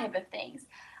all my type of things.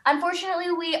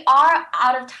 Unfortunately, we are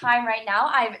out of time right now.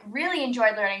 I've really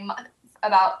enjoyed learning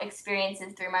about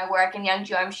experiences through my work. And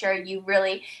Youngjoo, I'm sure you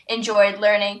really enjoyed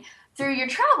learning through your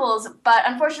travels, but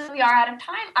unfortunately we are out of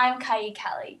time. I'm Caie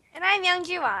Kelley. And I'm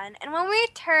Youngjoo. And when we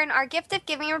return, our gift of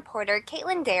giving reporter,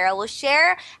 Katelyn Darrow, will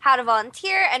share how to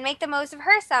volunteer and make the most of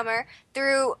her summer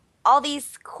through all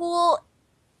these cool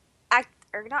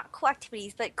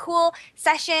cool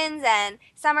sessions and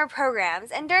summer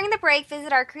programs. And during the break,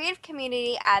 visit our creative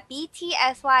community at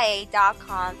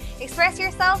btsya.com. Express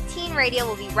yourself. Teen Radio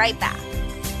will be right back.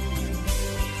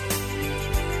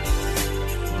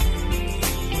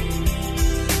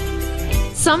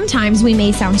 Sometimes we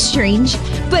may sound strange,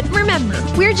 but remember,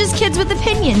 we're just kids with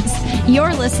opinions.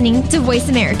 You're listening to Voice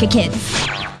America Kids.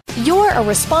 You're a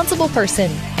responsible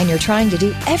person, and you're trying to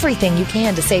do everything you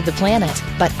can to save the planet.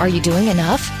 But are you doing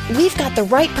enough? We've got the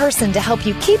right person to help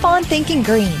you keep on thinking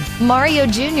green. Mario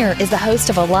Jr. is the host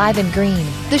of Alive and Green.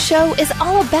 The show is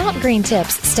all about green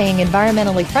tips, staying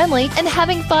environmentally friendly, and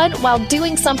having fun while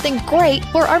doing something great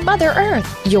for our Mother Earth.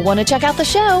 You'll want to check out the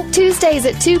show Tuesdays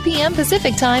at 2 p.m.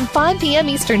 Pacific Time, 5 p.m.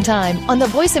 Eastern Time on the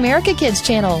Voice America Kids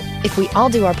channel. If we all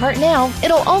do our part now,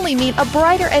 it'll only mean a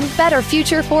brighter and better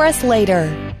future for us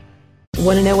later.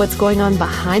 Want to know what's going on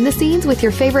behind the scenes with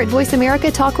your favorite Voice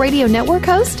America Talk Radio Network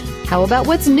host? How about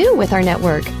what's new with our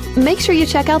network? Make sure you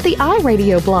check out the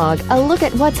iRadio blog, a look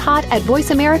at what's hot at Voice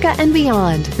America and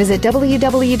beyond. Visit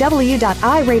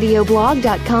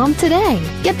www.iradioblog.com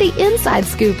today. Get the inside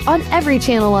scoop on every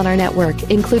channel on our network,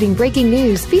 including breaking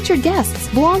news, featured guests,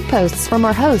 blog posts from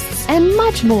our hosts, and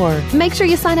much more. Make sure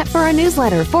you sign up for our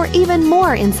newsletter for even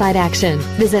more inside action.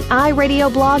 Visit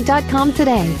iradioblog.com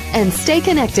today and stay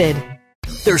connected.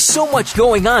 There's so much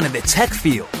going on in the tech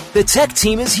field. The tech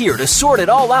team is here to sort it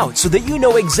all out so that you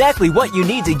know exactly what you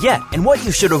need to get and what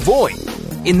you should avoid.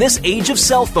 In this age of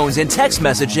cell phones and text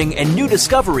messaging and new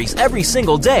discoveries every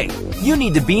single day, you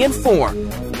need to be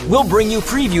informed. We'll bring you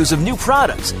previews of new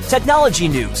products, technology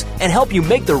news, and help you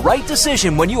make the right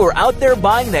decision when you are out there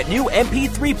buying that new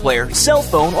MP3 player, cell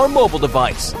phone, or mobile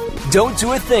device. Don't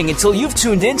do a thing until you've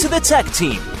tuned in to the Tech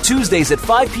Team, Tuesdays at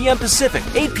 5 p.m. Pacific,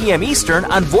 8 p.m. Eastern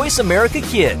on Voice America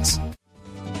Kids.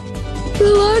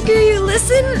 The longer you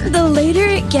listen, the later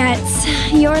it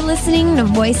gets. You're listening to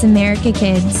Voice America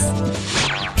Kids.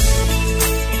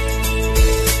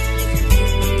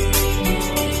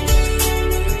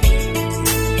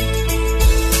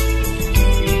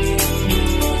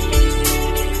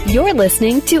 You're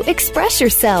listening to Express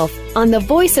Yourself on the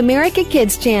Voice America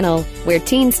Kids channel, where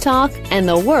teens talk and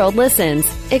the world listens.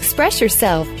 Express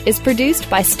Yourself is produced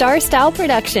by Star Style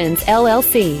Productions,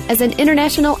 LLC, as an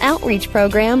international outreach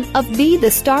program of Be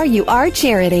the Star You Are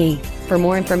charity. For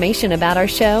more information about our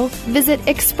show, visit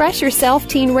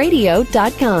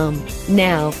expressyourselfteenradio.com.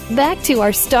 Now, back to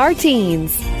our star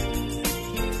teens.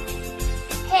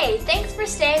 Hey, thanks for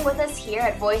staying with us here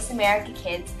at Voice America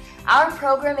Kids. Our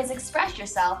program is Express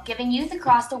Yourself, giving youth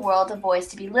across the world a voice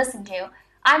to be listened to.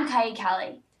 I'm Caie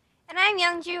Kelley. And I'm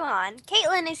Youngjoo Han.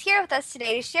 Katelyn is here with us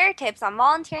today to share tips on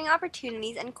volunteering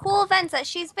opportunities and cool events that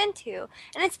she's been to.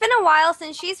 And it's been a while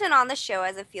since she's been on the show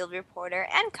as a field reporter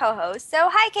and co-host. So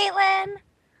hi, Katelyn.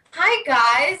 Hi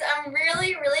guys, I'm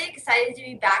really excited to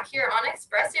be back here on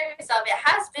Express Yourself. It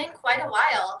has been quite a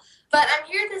while, but I'm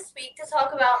here this week to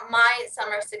talk about my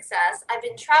summer success. I've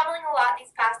been traveling a lot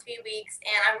these past few weeks,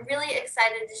 and I'm really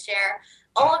excited to share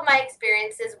all of my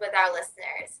experiences with our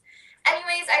listeners.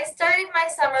 Anyways, I started my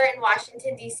summer in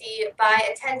Washington, D.C. by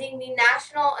attending the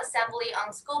National Assembly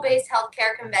on School-Based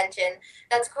Healthcare Convention.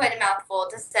 That's quite a mouthful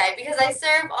to say, because I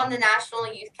serve on the National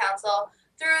Youth Council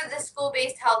through the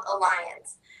School-Based Health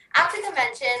Alliance. After the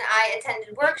convention, I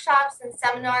attended workshops and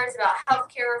seminars about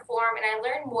healthcare reform, and I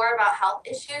learned more about health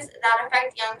issues that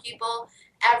affect young people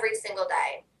every single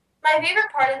day. My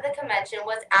favorite part of the convention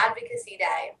was Advocacy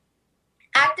Day.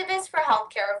 Activists for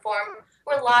healthcare reform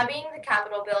were lobbying the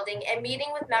Capitol building and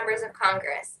meeting with members of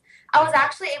Congress. I was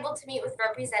actually able to meet with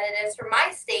representatives from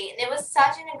my state, and it was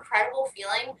such an incredible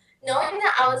feeling knowing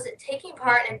that I was taking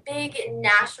part in a big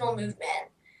national movement.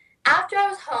 After I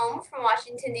was home from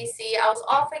Washington, D.C., I was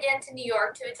off again to New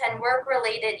York to attend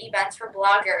work-related events for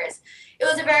bloggers. It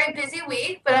was a very busy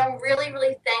week, but I'm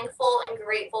really thankful and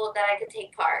grateful that I could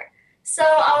take part. So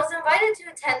I was invited to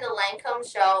attend the Lancome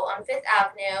show on Fifth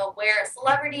Avenue, where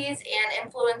celebrities and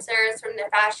influencers from the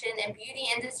fashion and beauty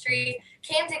industry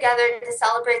came together to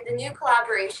celebrate the new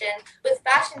collaboration with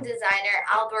fashion designer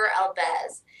Albert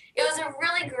Elbez. It was a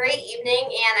really great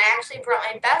evening, and I actually brought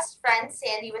my best friend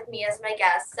Sandy with me as my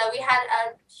guest. So we had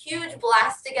a huge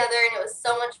blast together, and it was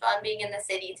so much fun being in the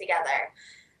city together.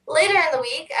 Later in the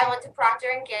week, I went to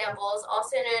Procter & Gamble's,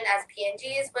 also known as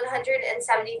P&G's,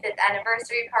 175th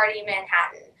anniversary party in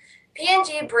Manhattan.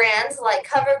 P&G brands like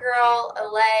CoverGirl,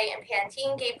 Olay, and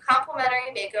Pantene gave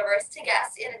complimentary makeovers to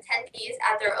guests and attendees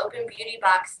at their open beauty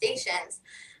box stations.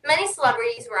 Many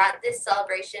celebrities were at this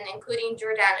celebration, including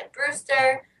Jordana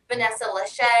Brewster, Vanessa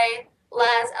Lachey,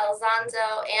 Les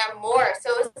Elzonzo, and more. So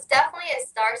it was definitely a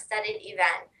star-studded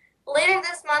event. Later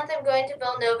this month, I'm going to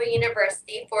Villanova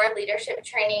University for a leadership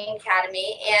training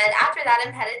academy, and after that,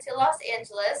 I'm headed to Los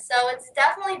Angeles. So it's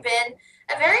definitely been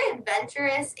a very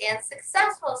adventurous and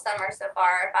successful summer so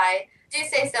far, if I do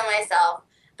say so myself.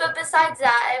 But besides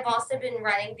that, I've also been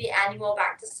running the annual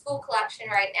back-to-school collection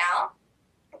right now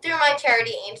through my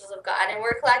charity Angels of God, and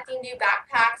we're collecting new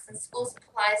backpacks and school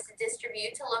supplies to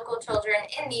distribute to local children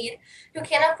in need who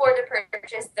can't afford to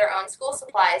purchase their own school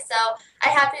supplies. So I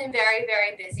have been very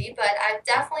busy, but I've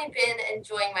definitely been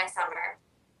enjoying my summer.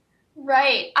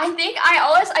 Right. I think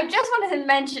I just wanted to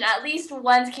mention at least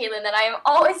once, Katelyn, that I am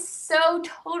always so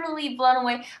totally blown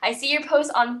away. I see your posts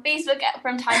on Facebook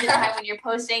from time to time when you're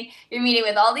posting, you're meeting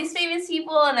with all these famous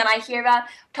people, and then I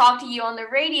talk to you on the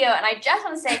radio, and I just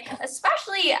want to say,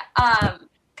 especially,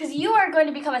 because you are going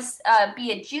to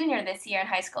be a junior this year in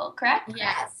high school, correct?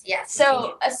 Yes.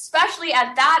 So, especially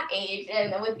at that age,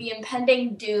 and with the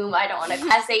impending doom, I don't want to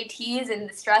SATs and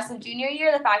the stress of junior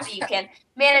year, the fact that you can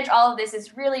manage all of this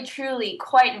is really, truly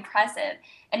quite impressive.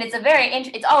 And it's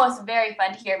it's always very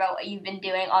fun to hear about what you've been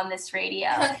doing on this radio.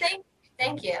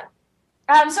 Thank you.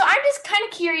 So I'm just kind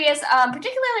of curious,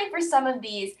 particularly for some of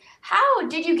these, how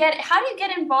do you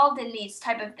get involved in these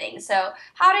type of things? So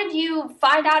how did you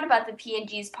find out about the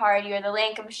P&G's party or the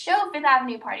Lancome show Fifth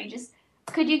Avenue party? Just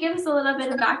could you give us a little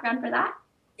bit of background for that?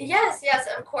 Yes,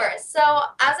 of course. So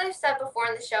as I've said before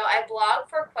in the show, I blog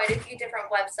for quite a few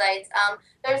different websites.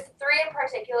 There's three in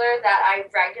particular that I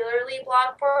regularly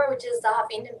blog for, which is the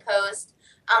Huffington Post,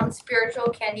 Spiritual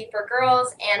Candy for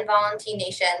Girls, and Valentine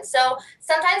Nation. So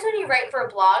sometimes when you write for a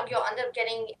blog, you'll end up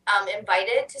getting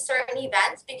invited to certain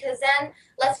events because then,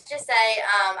 let's just say,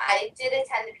 I did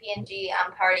attend the P&G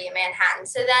party in Manhattan.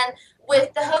 So then,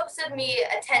 with the hopes of me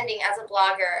attending as a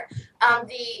blogger,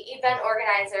 the event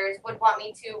organizers would want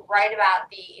me to write about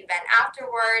the event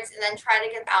afterwards and then try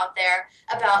to get out there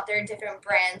about their different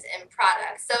brands and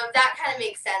products. So that kind of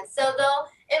makes sense. So they'll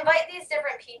invite these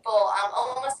different people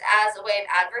almost as a way of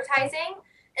advertising.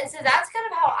 And so that's kind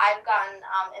of how I've gotten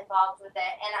involved with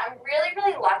it. And I'm really,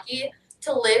 really lucky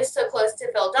to live so close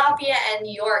to Philadelphia and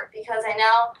New York because I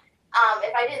know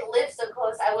if I didn't live so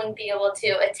close, I wouldn't be able to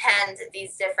attend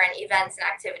these different events and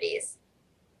activities.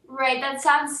 Right, that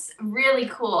sounds really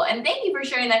cool. And thank you for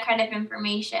sharing that kind of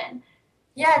information.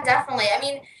 Yeah, definitely. I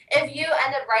mean, if you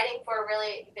end up writing for a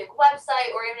really big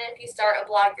website or even if you start a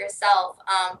blog yourself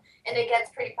and it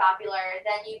gets pretty popular,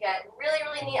 then you get really,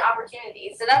 really neat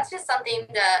opportunities. So that's just something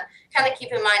to kind of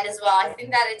keep in mind as well. I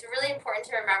think that it's really important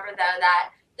to remember, though,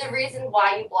 that the reason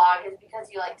why you blog is because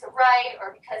you like to write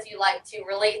or because you like to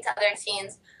relate to other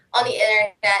teens on the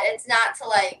internet. It's not to,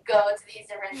 like, go to these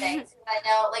different things. I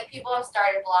know, like, people have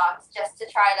started blogs just to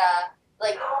try to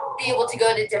like be able to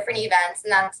go to different events,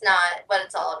 and that's not what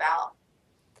it's all about.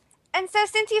 And so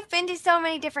since you've been to so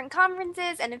many different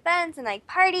conferences and events and like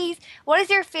parties, what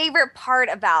is your favorite part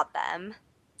about them?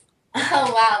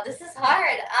 Oh wow, this is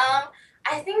hard.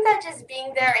 I think that just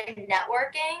being there and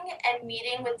networking and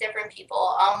meeting with different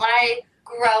people. When I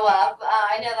grow up,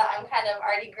 I know that I'm kind of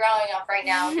already growing up right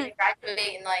now. I'm going to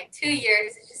graduate in like 2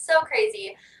 years. It's just so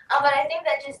crazy. But I think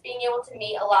that just being able to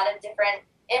meet a lot of different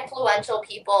influential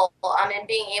people and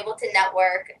being able to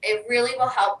network, it really will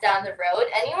help down the road.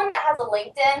 Anyone that has a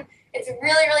LinkedIn, it's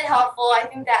really, really helpful. I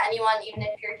think that anyone, even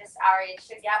if you're just our age,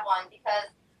 should get one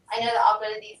because I know that I'll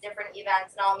go to these different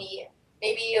events and I'll meet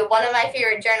maybe one of my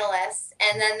favorite journalists,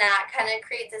 and then that kind of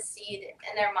creates a seed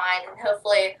in their mind, and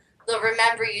hopefully they'll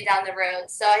remember you down the road.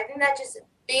 So I think that just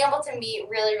being able to meet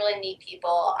really, really neat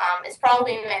people is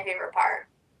probably my favorite part.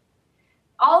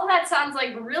 All of that sounds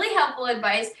like really helpful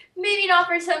advice. Maybe not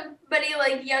for somebody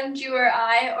like Youngjoo or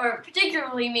I, or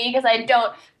particularly me, because I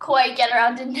don't quite get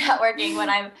around to networking when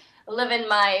I'm living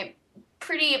my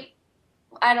pretty,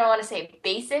 I don't want to say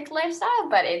basic lifestyle,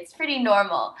 but it's pretty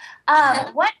normal.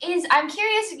 I'm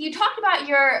curious, you talked about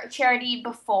your charity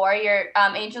before, your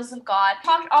Angels of God.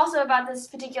 Talked also about this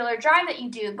particular drive that you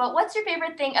do, but what's your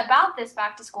favorite thing about this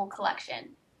back to school collection?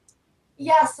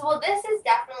 Yes, well, this is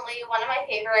definitely one of my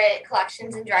favorite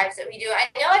collections and drives that we do. I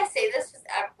know I say this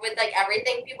with like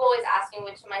everything. People always ask me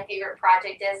which my favorite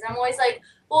project is, and I'm always like,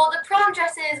 well, the prom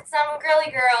dresses because I'm a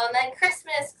girly girl, and then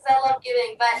Christmas because I love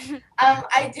giving. But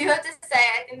I do have to say,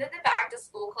 I think that the back to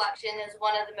school collection is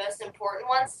one of the most important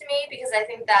ones to me because I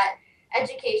think that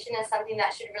education is something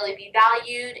that should really be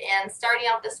valued, and starting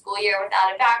out the school year without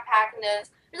a backpack and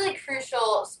those really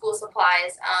crucial school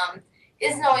supplies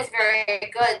isn't always very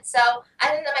good. So I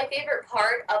think that my favorite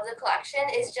part of the collection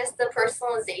is just the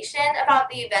personalization about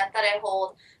the event that I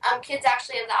hold. Kids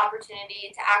actually have the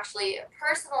opportunity to actually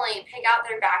personally pick out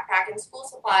their backpack and school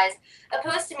supplies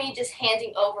opposed to me just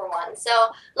handing over one.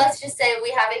 So let's just say we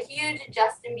have a huge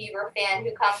Justin Bieber fan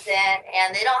who comes in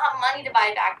and they don't have money to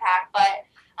buy a backpack, but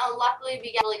luckily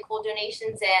we get really cool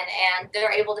donations in and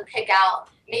they're able to pick out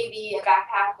maybe a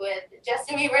backpack with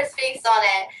Justin Bieber's face on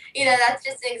it. You know, that's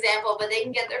just an example, but they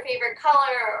can get their favorite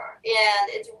color and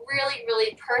it's really,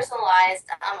 really personalized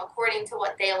according to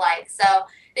what they like. So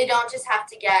they don't just have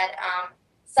to get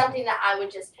something that I would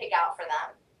just pick out for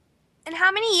them. And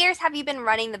how many years have you been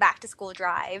running the back to school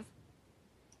drive?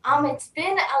 It's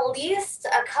been at least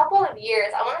a couple of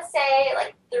years. I want to say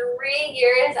like 3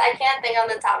 years. I can't think on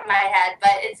the top of my head,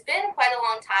 but it's been quite a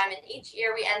long time. And each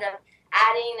year we end up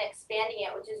adding and expanding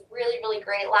it, which is really, really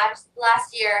great.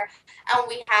 Last year,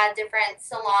 we had different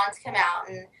salons come out,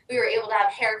 and we were able to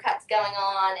have haircuts going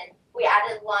on, and we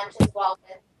added lunch as well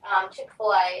with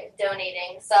Chick-fil-A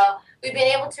donating. So we've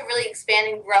been able to really expand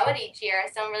and grow it each year.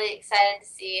 So I'm really excited to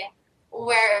see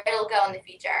where it'll go in the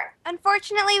future.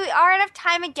 Unfortunately, we are out of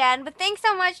time again, but thanks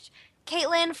so much,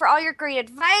 Katelyn, for all your great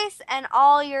advice and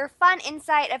all your fun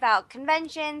insight about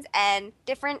conventions and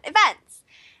different events.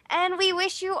 And we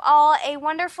wish you all a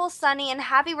wonderful, sunny, and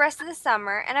happy rest of the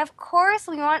summer. And of course,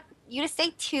 we want you to stay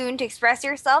tuned to Express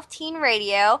Yourself Teen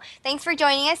Radio. Thanks for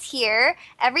joining us here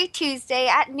every Tuesday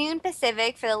at noon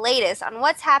Pacific for the latest on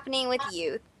what's happening with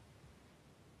youth.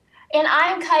 And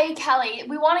I'm Caie Kelley.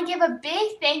 We want to give a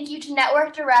big thank you to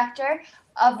Network Director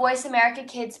of Voice America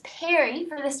Kids, Perry,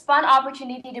 for this fun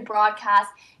opportunity to broadcast.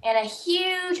 And a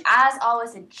huge, as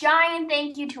always, a giant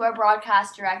thank you to our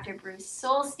broadcast director, Bruce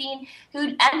Solstein,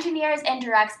 who engineers and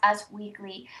directs us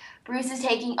weekly. Bruce is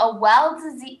taking a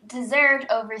well-deserved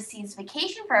overseas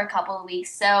vacation for a couple of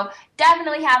weeks, so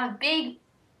definitely have a big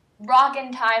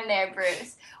rockin' time there,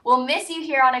 Bruce. We'll miss you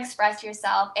here on Express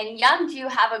Yourself. And Youngjoo,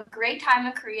 have a great time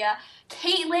in Korea.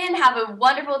 Katelyn, have a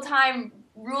wonderful time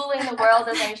ruling the world,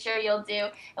 as I'm sure you'll do.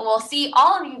 And we'll see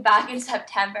all of you back in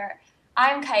September.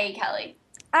 I'm Caie Kelley.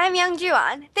 I'm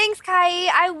Youngjoo. Thanks, Caie.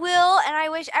 I will, and I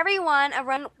wish everyone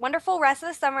a wonderful rest of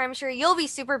the summer. I'm sure you'll be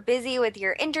super busy with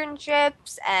your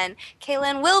internships, and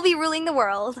Katelyn will be ruling the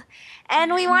world.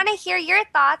 And we want to hear your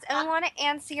thoughts, and we want to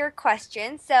answer your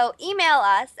questions. So email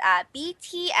us at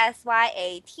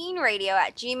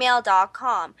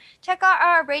btsya.teenradio@gmail.com. Check out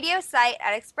our radio site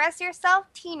at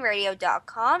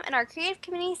expressyourselfteenradio.com and our creative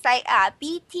community site at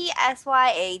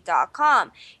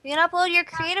btsya.com. You can upload your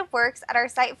creative works at our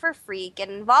site for free. Get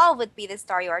involved with Be the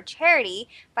Star You Are charity,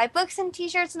 buy books and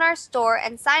t-shirts in our store,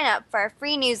 and sign up for our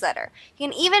free newsletter. You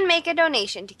can even make a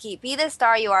donation to keep Be the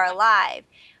Star You Are alive.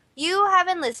 You have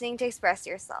been listening to Express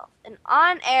Yourself, an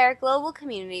on-air global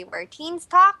community where teens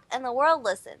talk and the world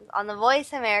listens on the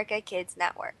Voice America Kids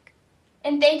Network.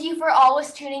 And thank you for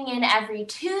always tuning in every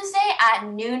Tuesday at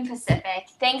noon Pacific.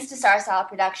 Thanks to Star Style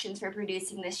Productions for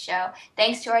producing this show.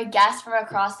 Thanks to our guests from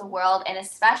across the world. And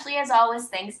especially, as always,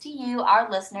 thanks to you, our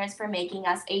listeners, for making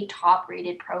us a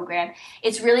top-rated program.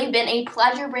 It's really been a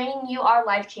pleasure bringing you our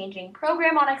life-changing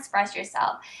program on Express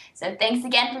Yourself. So thanks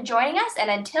again for joining us. And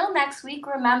until next week,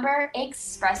 remember,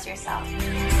 express yourself.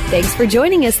 Thanks for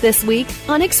joining us this week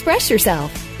on Express Yourself,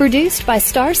 produced by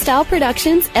Star Style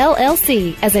Productions,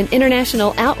 LLC, as an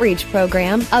international outreach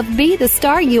program of Be the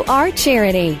Star You Are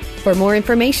charity. For more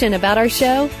information about our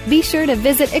show, be sure to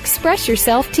visit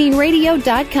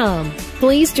expressyoursselfteenradio.com.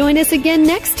 Please join us again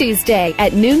next Tuesday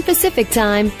at noon Pacific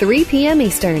Time, 3 p.m.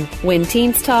 Eastern, when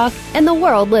teens talk and the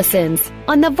world listens,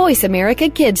 on the Voice America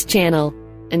Kids channel.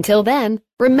 Until then,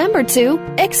 remember to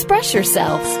express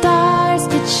yourself. Stars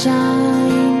could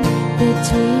shine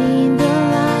between the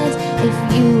lines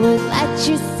if you would let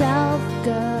yourself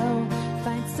go.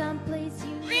 Find someplace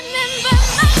you remember my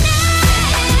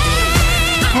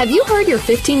name. Have you heard your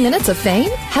 15 minutes of fame?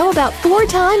 How about 4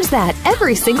 times that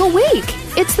every single week?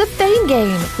 It's the Fame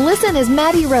Game. Listen as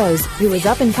Maddie Rose, who is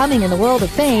up and coming in the world of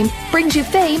fame, brings you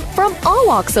fame from all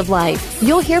walks of life.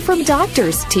 You'll hear from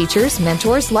doctors, teachers,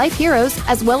 mentors, life heroes,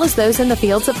 as well as those in the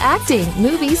fields of acting,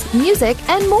 movies, music,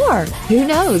 and more. Who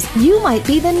knows? You might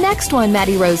be the next one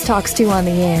Maddie Rose talks to on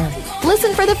the air.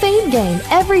 Listen for the Fame Game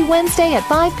every Wednesday at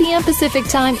 5 p.m. Pacific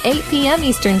Time, 8 p.m.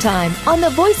 Eastern Time on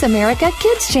the Voice America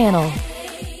Kids channel.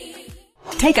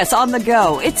 Take us on the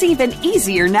go. It's even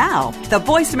easier now. The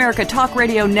Voice America Talk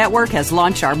Radio Network has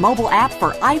launched our mobile app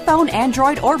for iPhone,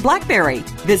 Android, or BlackBerry.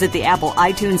 Visit the Apple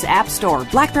iTunes App Store,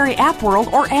 BlackBerry App World,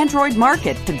 or Android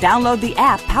Market to download the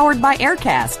app powered by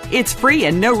Aircast. It's free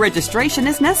and no registration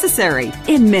is necessary.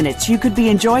 In minutes, you could be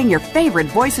enjoying your favorite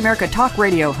Voice America Talk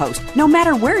Radio host, no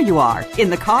matter where you are,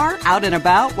 in the car, out and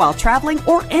about, while traveling,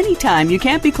 or anytime you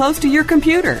can't be close to your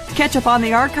computer. Catch up on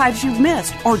the archives you've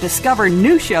missed or discover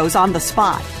new shows on the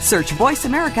spot. Search Voice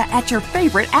America at your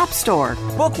favorite app store.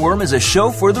 Bookworm is a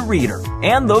show for the reader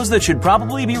and those that should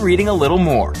probably be reading a little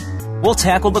more. We'll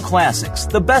tackle the classics,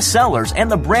 the bestsellers,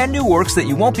 and the brand new works that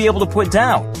you won't be able to put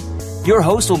down. Your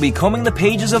host will be combing the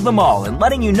pages of them all and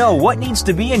letting you know what needs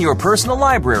to be in your personal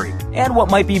library and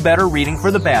what might be better reading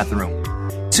for the bathroom.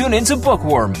 Tune into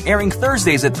Bookworm, airing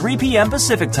Thursdays at 3 p.m.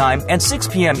 Pacific Time and 6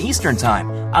 p.m. Eastern Time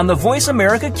on the Voice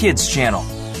America Kids channel.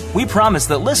 We promise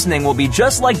that listening will be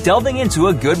just like delving into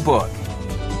a good book.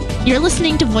 You're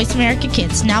listening to Voice America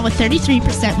Kids, now with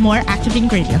 33% more active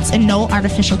ingredients and no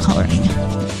artificial coloring.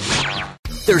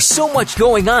 There's so much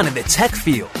going on in the tech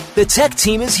field. The tech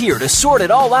team is here to sort it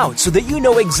all out so that you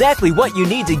know exactly what you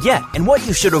need to get and what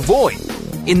you should avoid.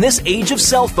 In this age of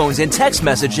cell phones and text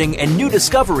messaging and new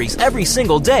discoveries every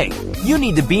single day, you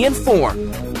need to be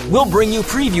informed. We'll bring you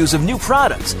previews of new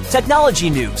products, technology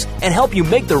news, and help you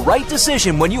make the right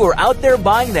decision when you are out there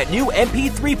buying that new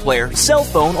MP3 player, cell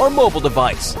phone, or mobile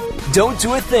device. Don't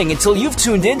do a thing until you've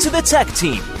tuned into the Tech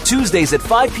Team. Tuesdays at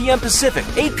 5 p.m. Pacific,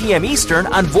 8 p.m. Eastern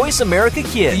on Voice America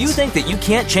Kids. Do you think that you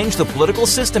can't change the political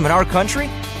system in our country?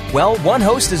 Well, one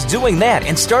host is doing that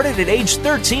and started at age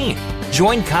 13.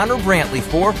 Join Connor Brantley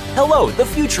for Hello, the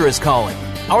Future is Calling.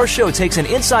 Our show takes an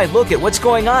inside look at what's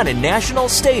going on in national,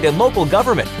 state, and local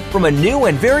government from a new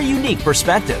and very unique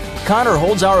perspective. Connor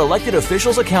holds our elected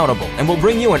officials accountable and will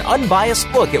bring you an unbiased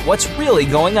look at what's really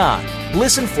going on.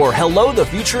 Listen for Hello, the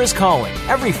Future is Calling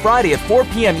every Friday at 4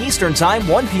 p.m. Eastern Time,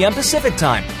 1 p.m. Pacific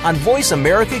Time on Voice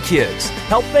America Kids.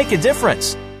 Help make a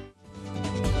difference.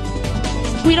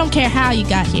 We don't care how you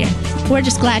got here. We're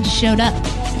just glad you showed up.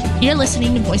 You're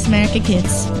listening to Voice America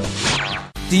Kids.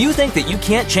 Do you think that you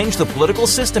can't change the political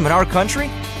system in our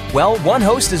country? Well, one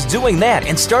host is doing that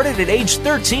and started at age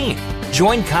 13.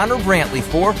 Join Connor Brantley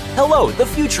for Hello, the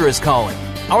Future is Calling.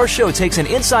 Our show takes an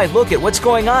inside look at what's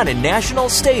going on in national,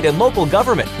 state, and local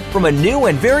government from a new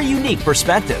and very unique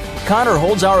perspective. Connor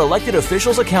holds our elected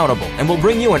officials accountable and will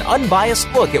bring you an unbiased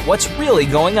look at what's really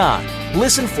going on.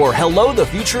 Listen for Hello, the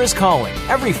Future is Calling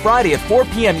every Friday at 4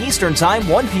 p.m. Eastern Time,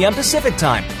 1 p.m. Pacific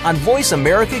Time on Voice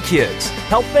America Kids.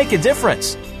 Help make a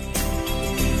difference.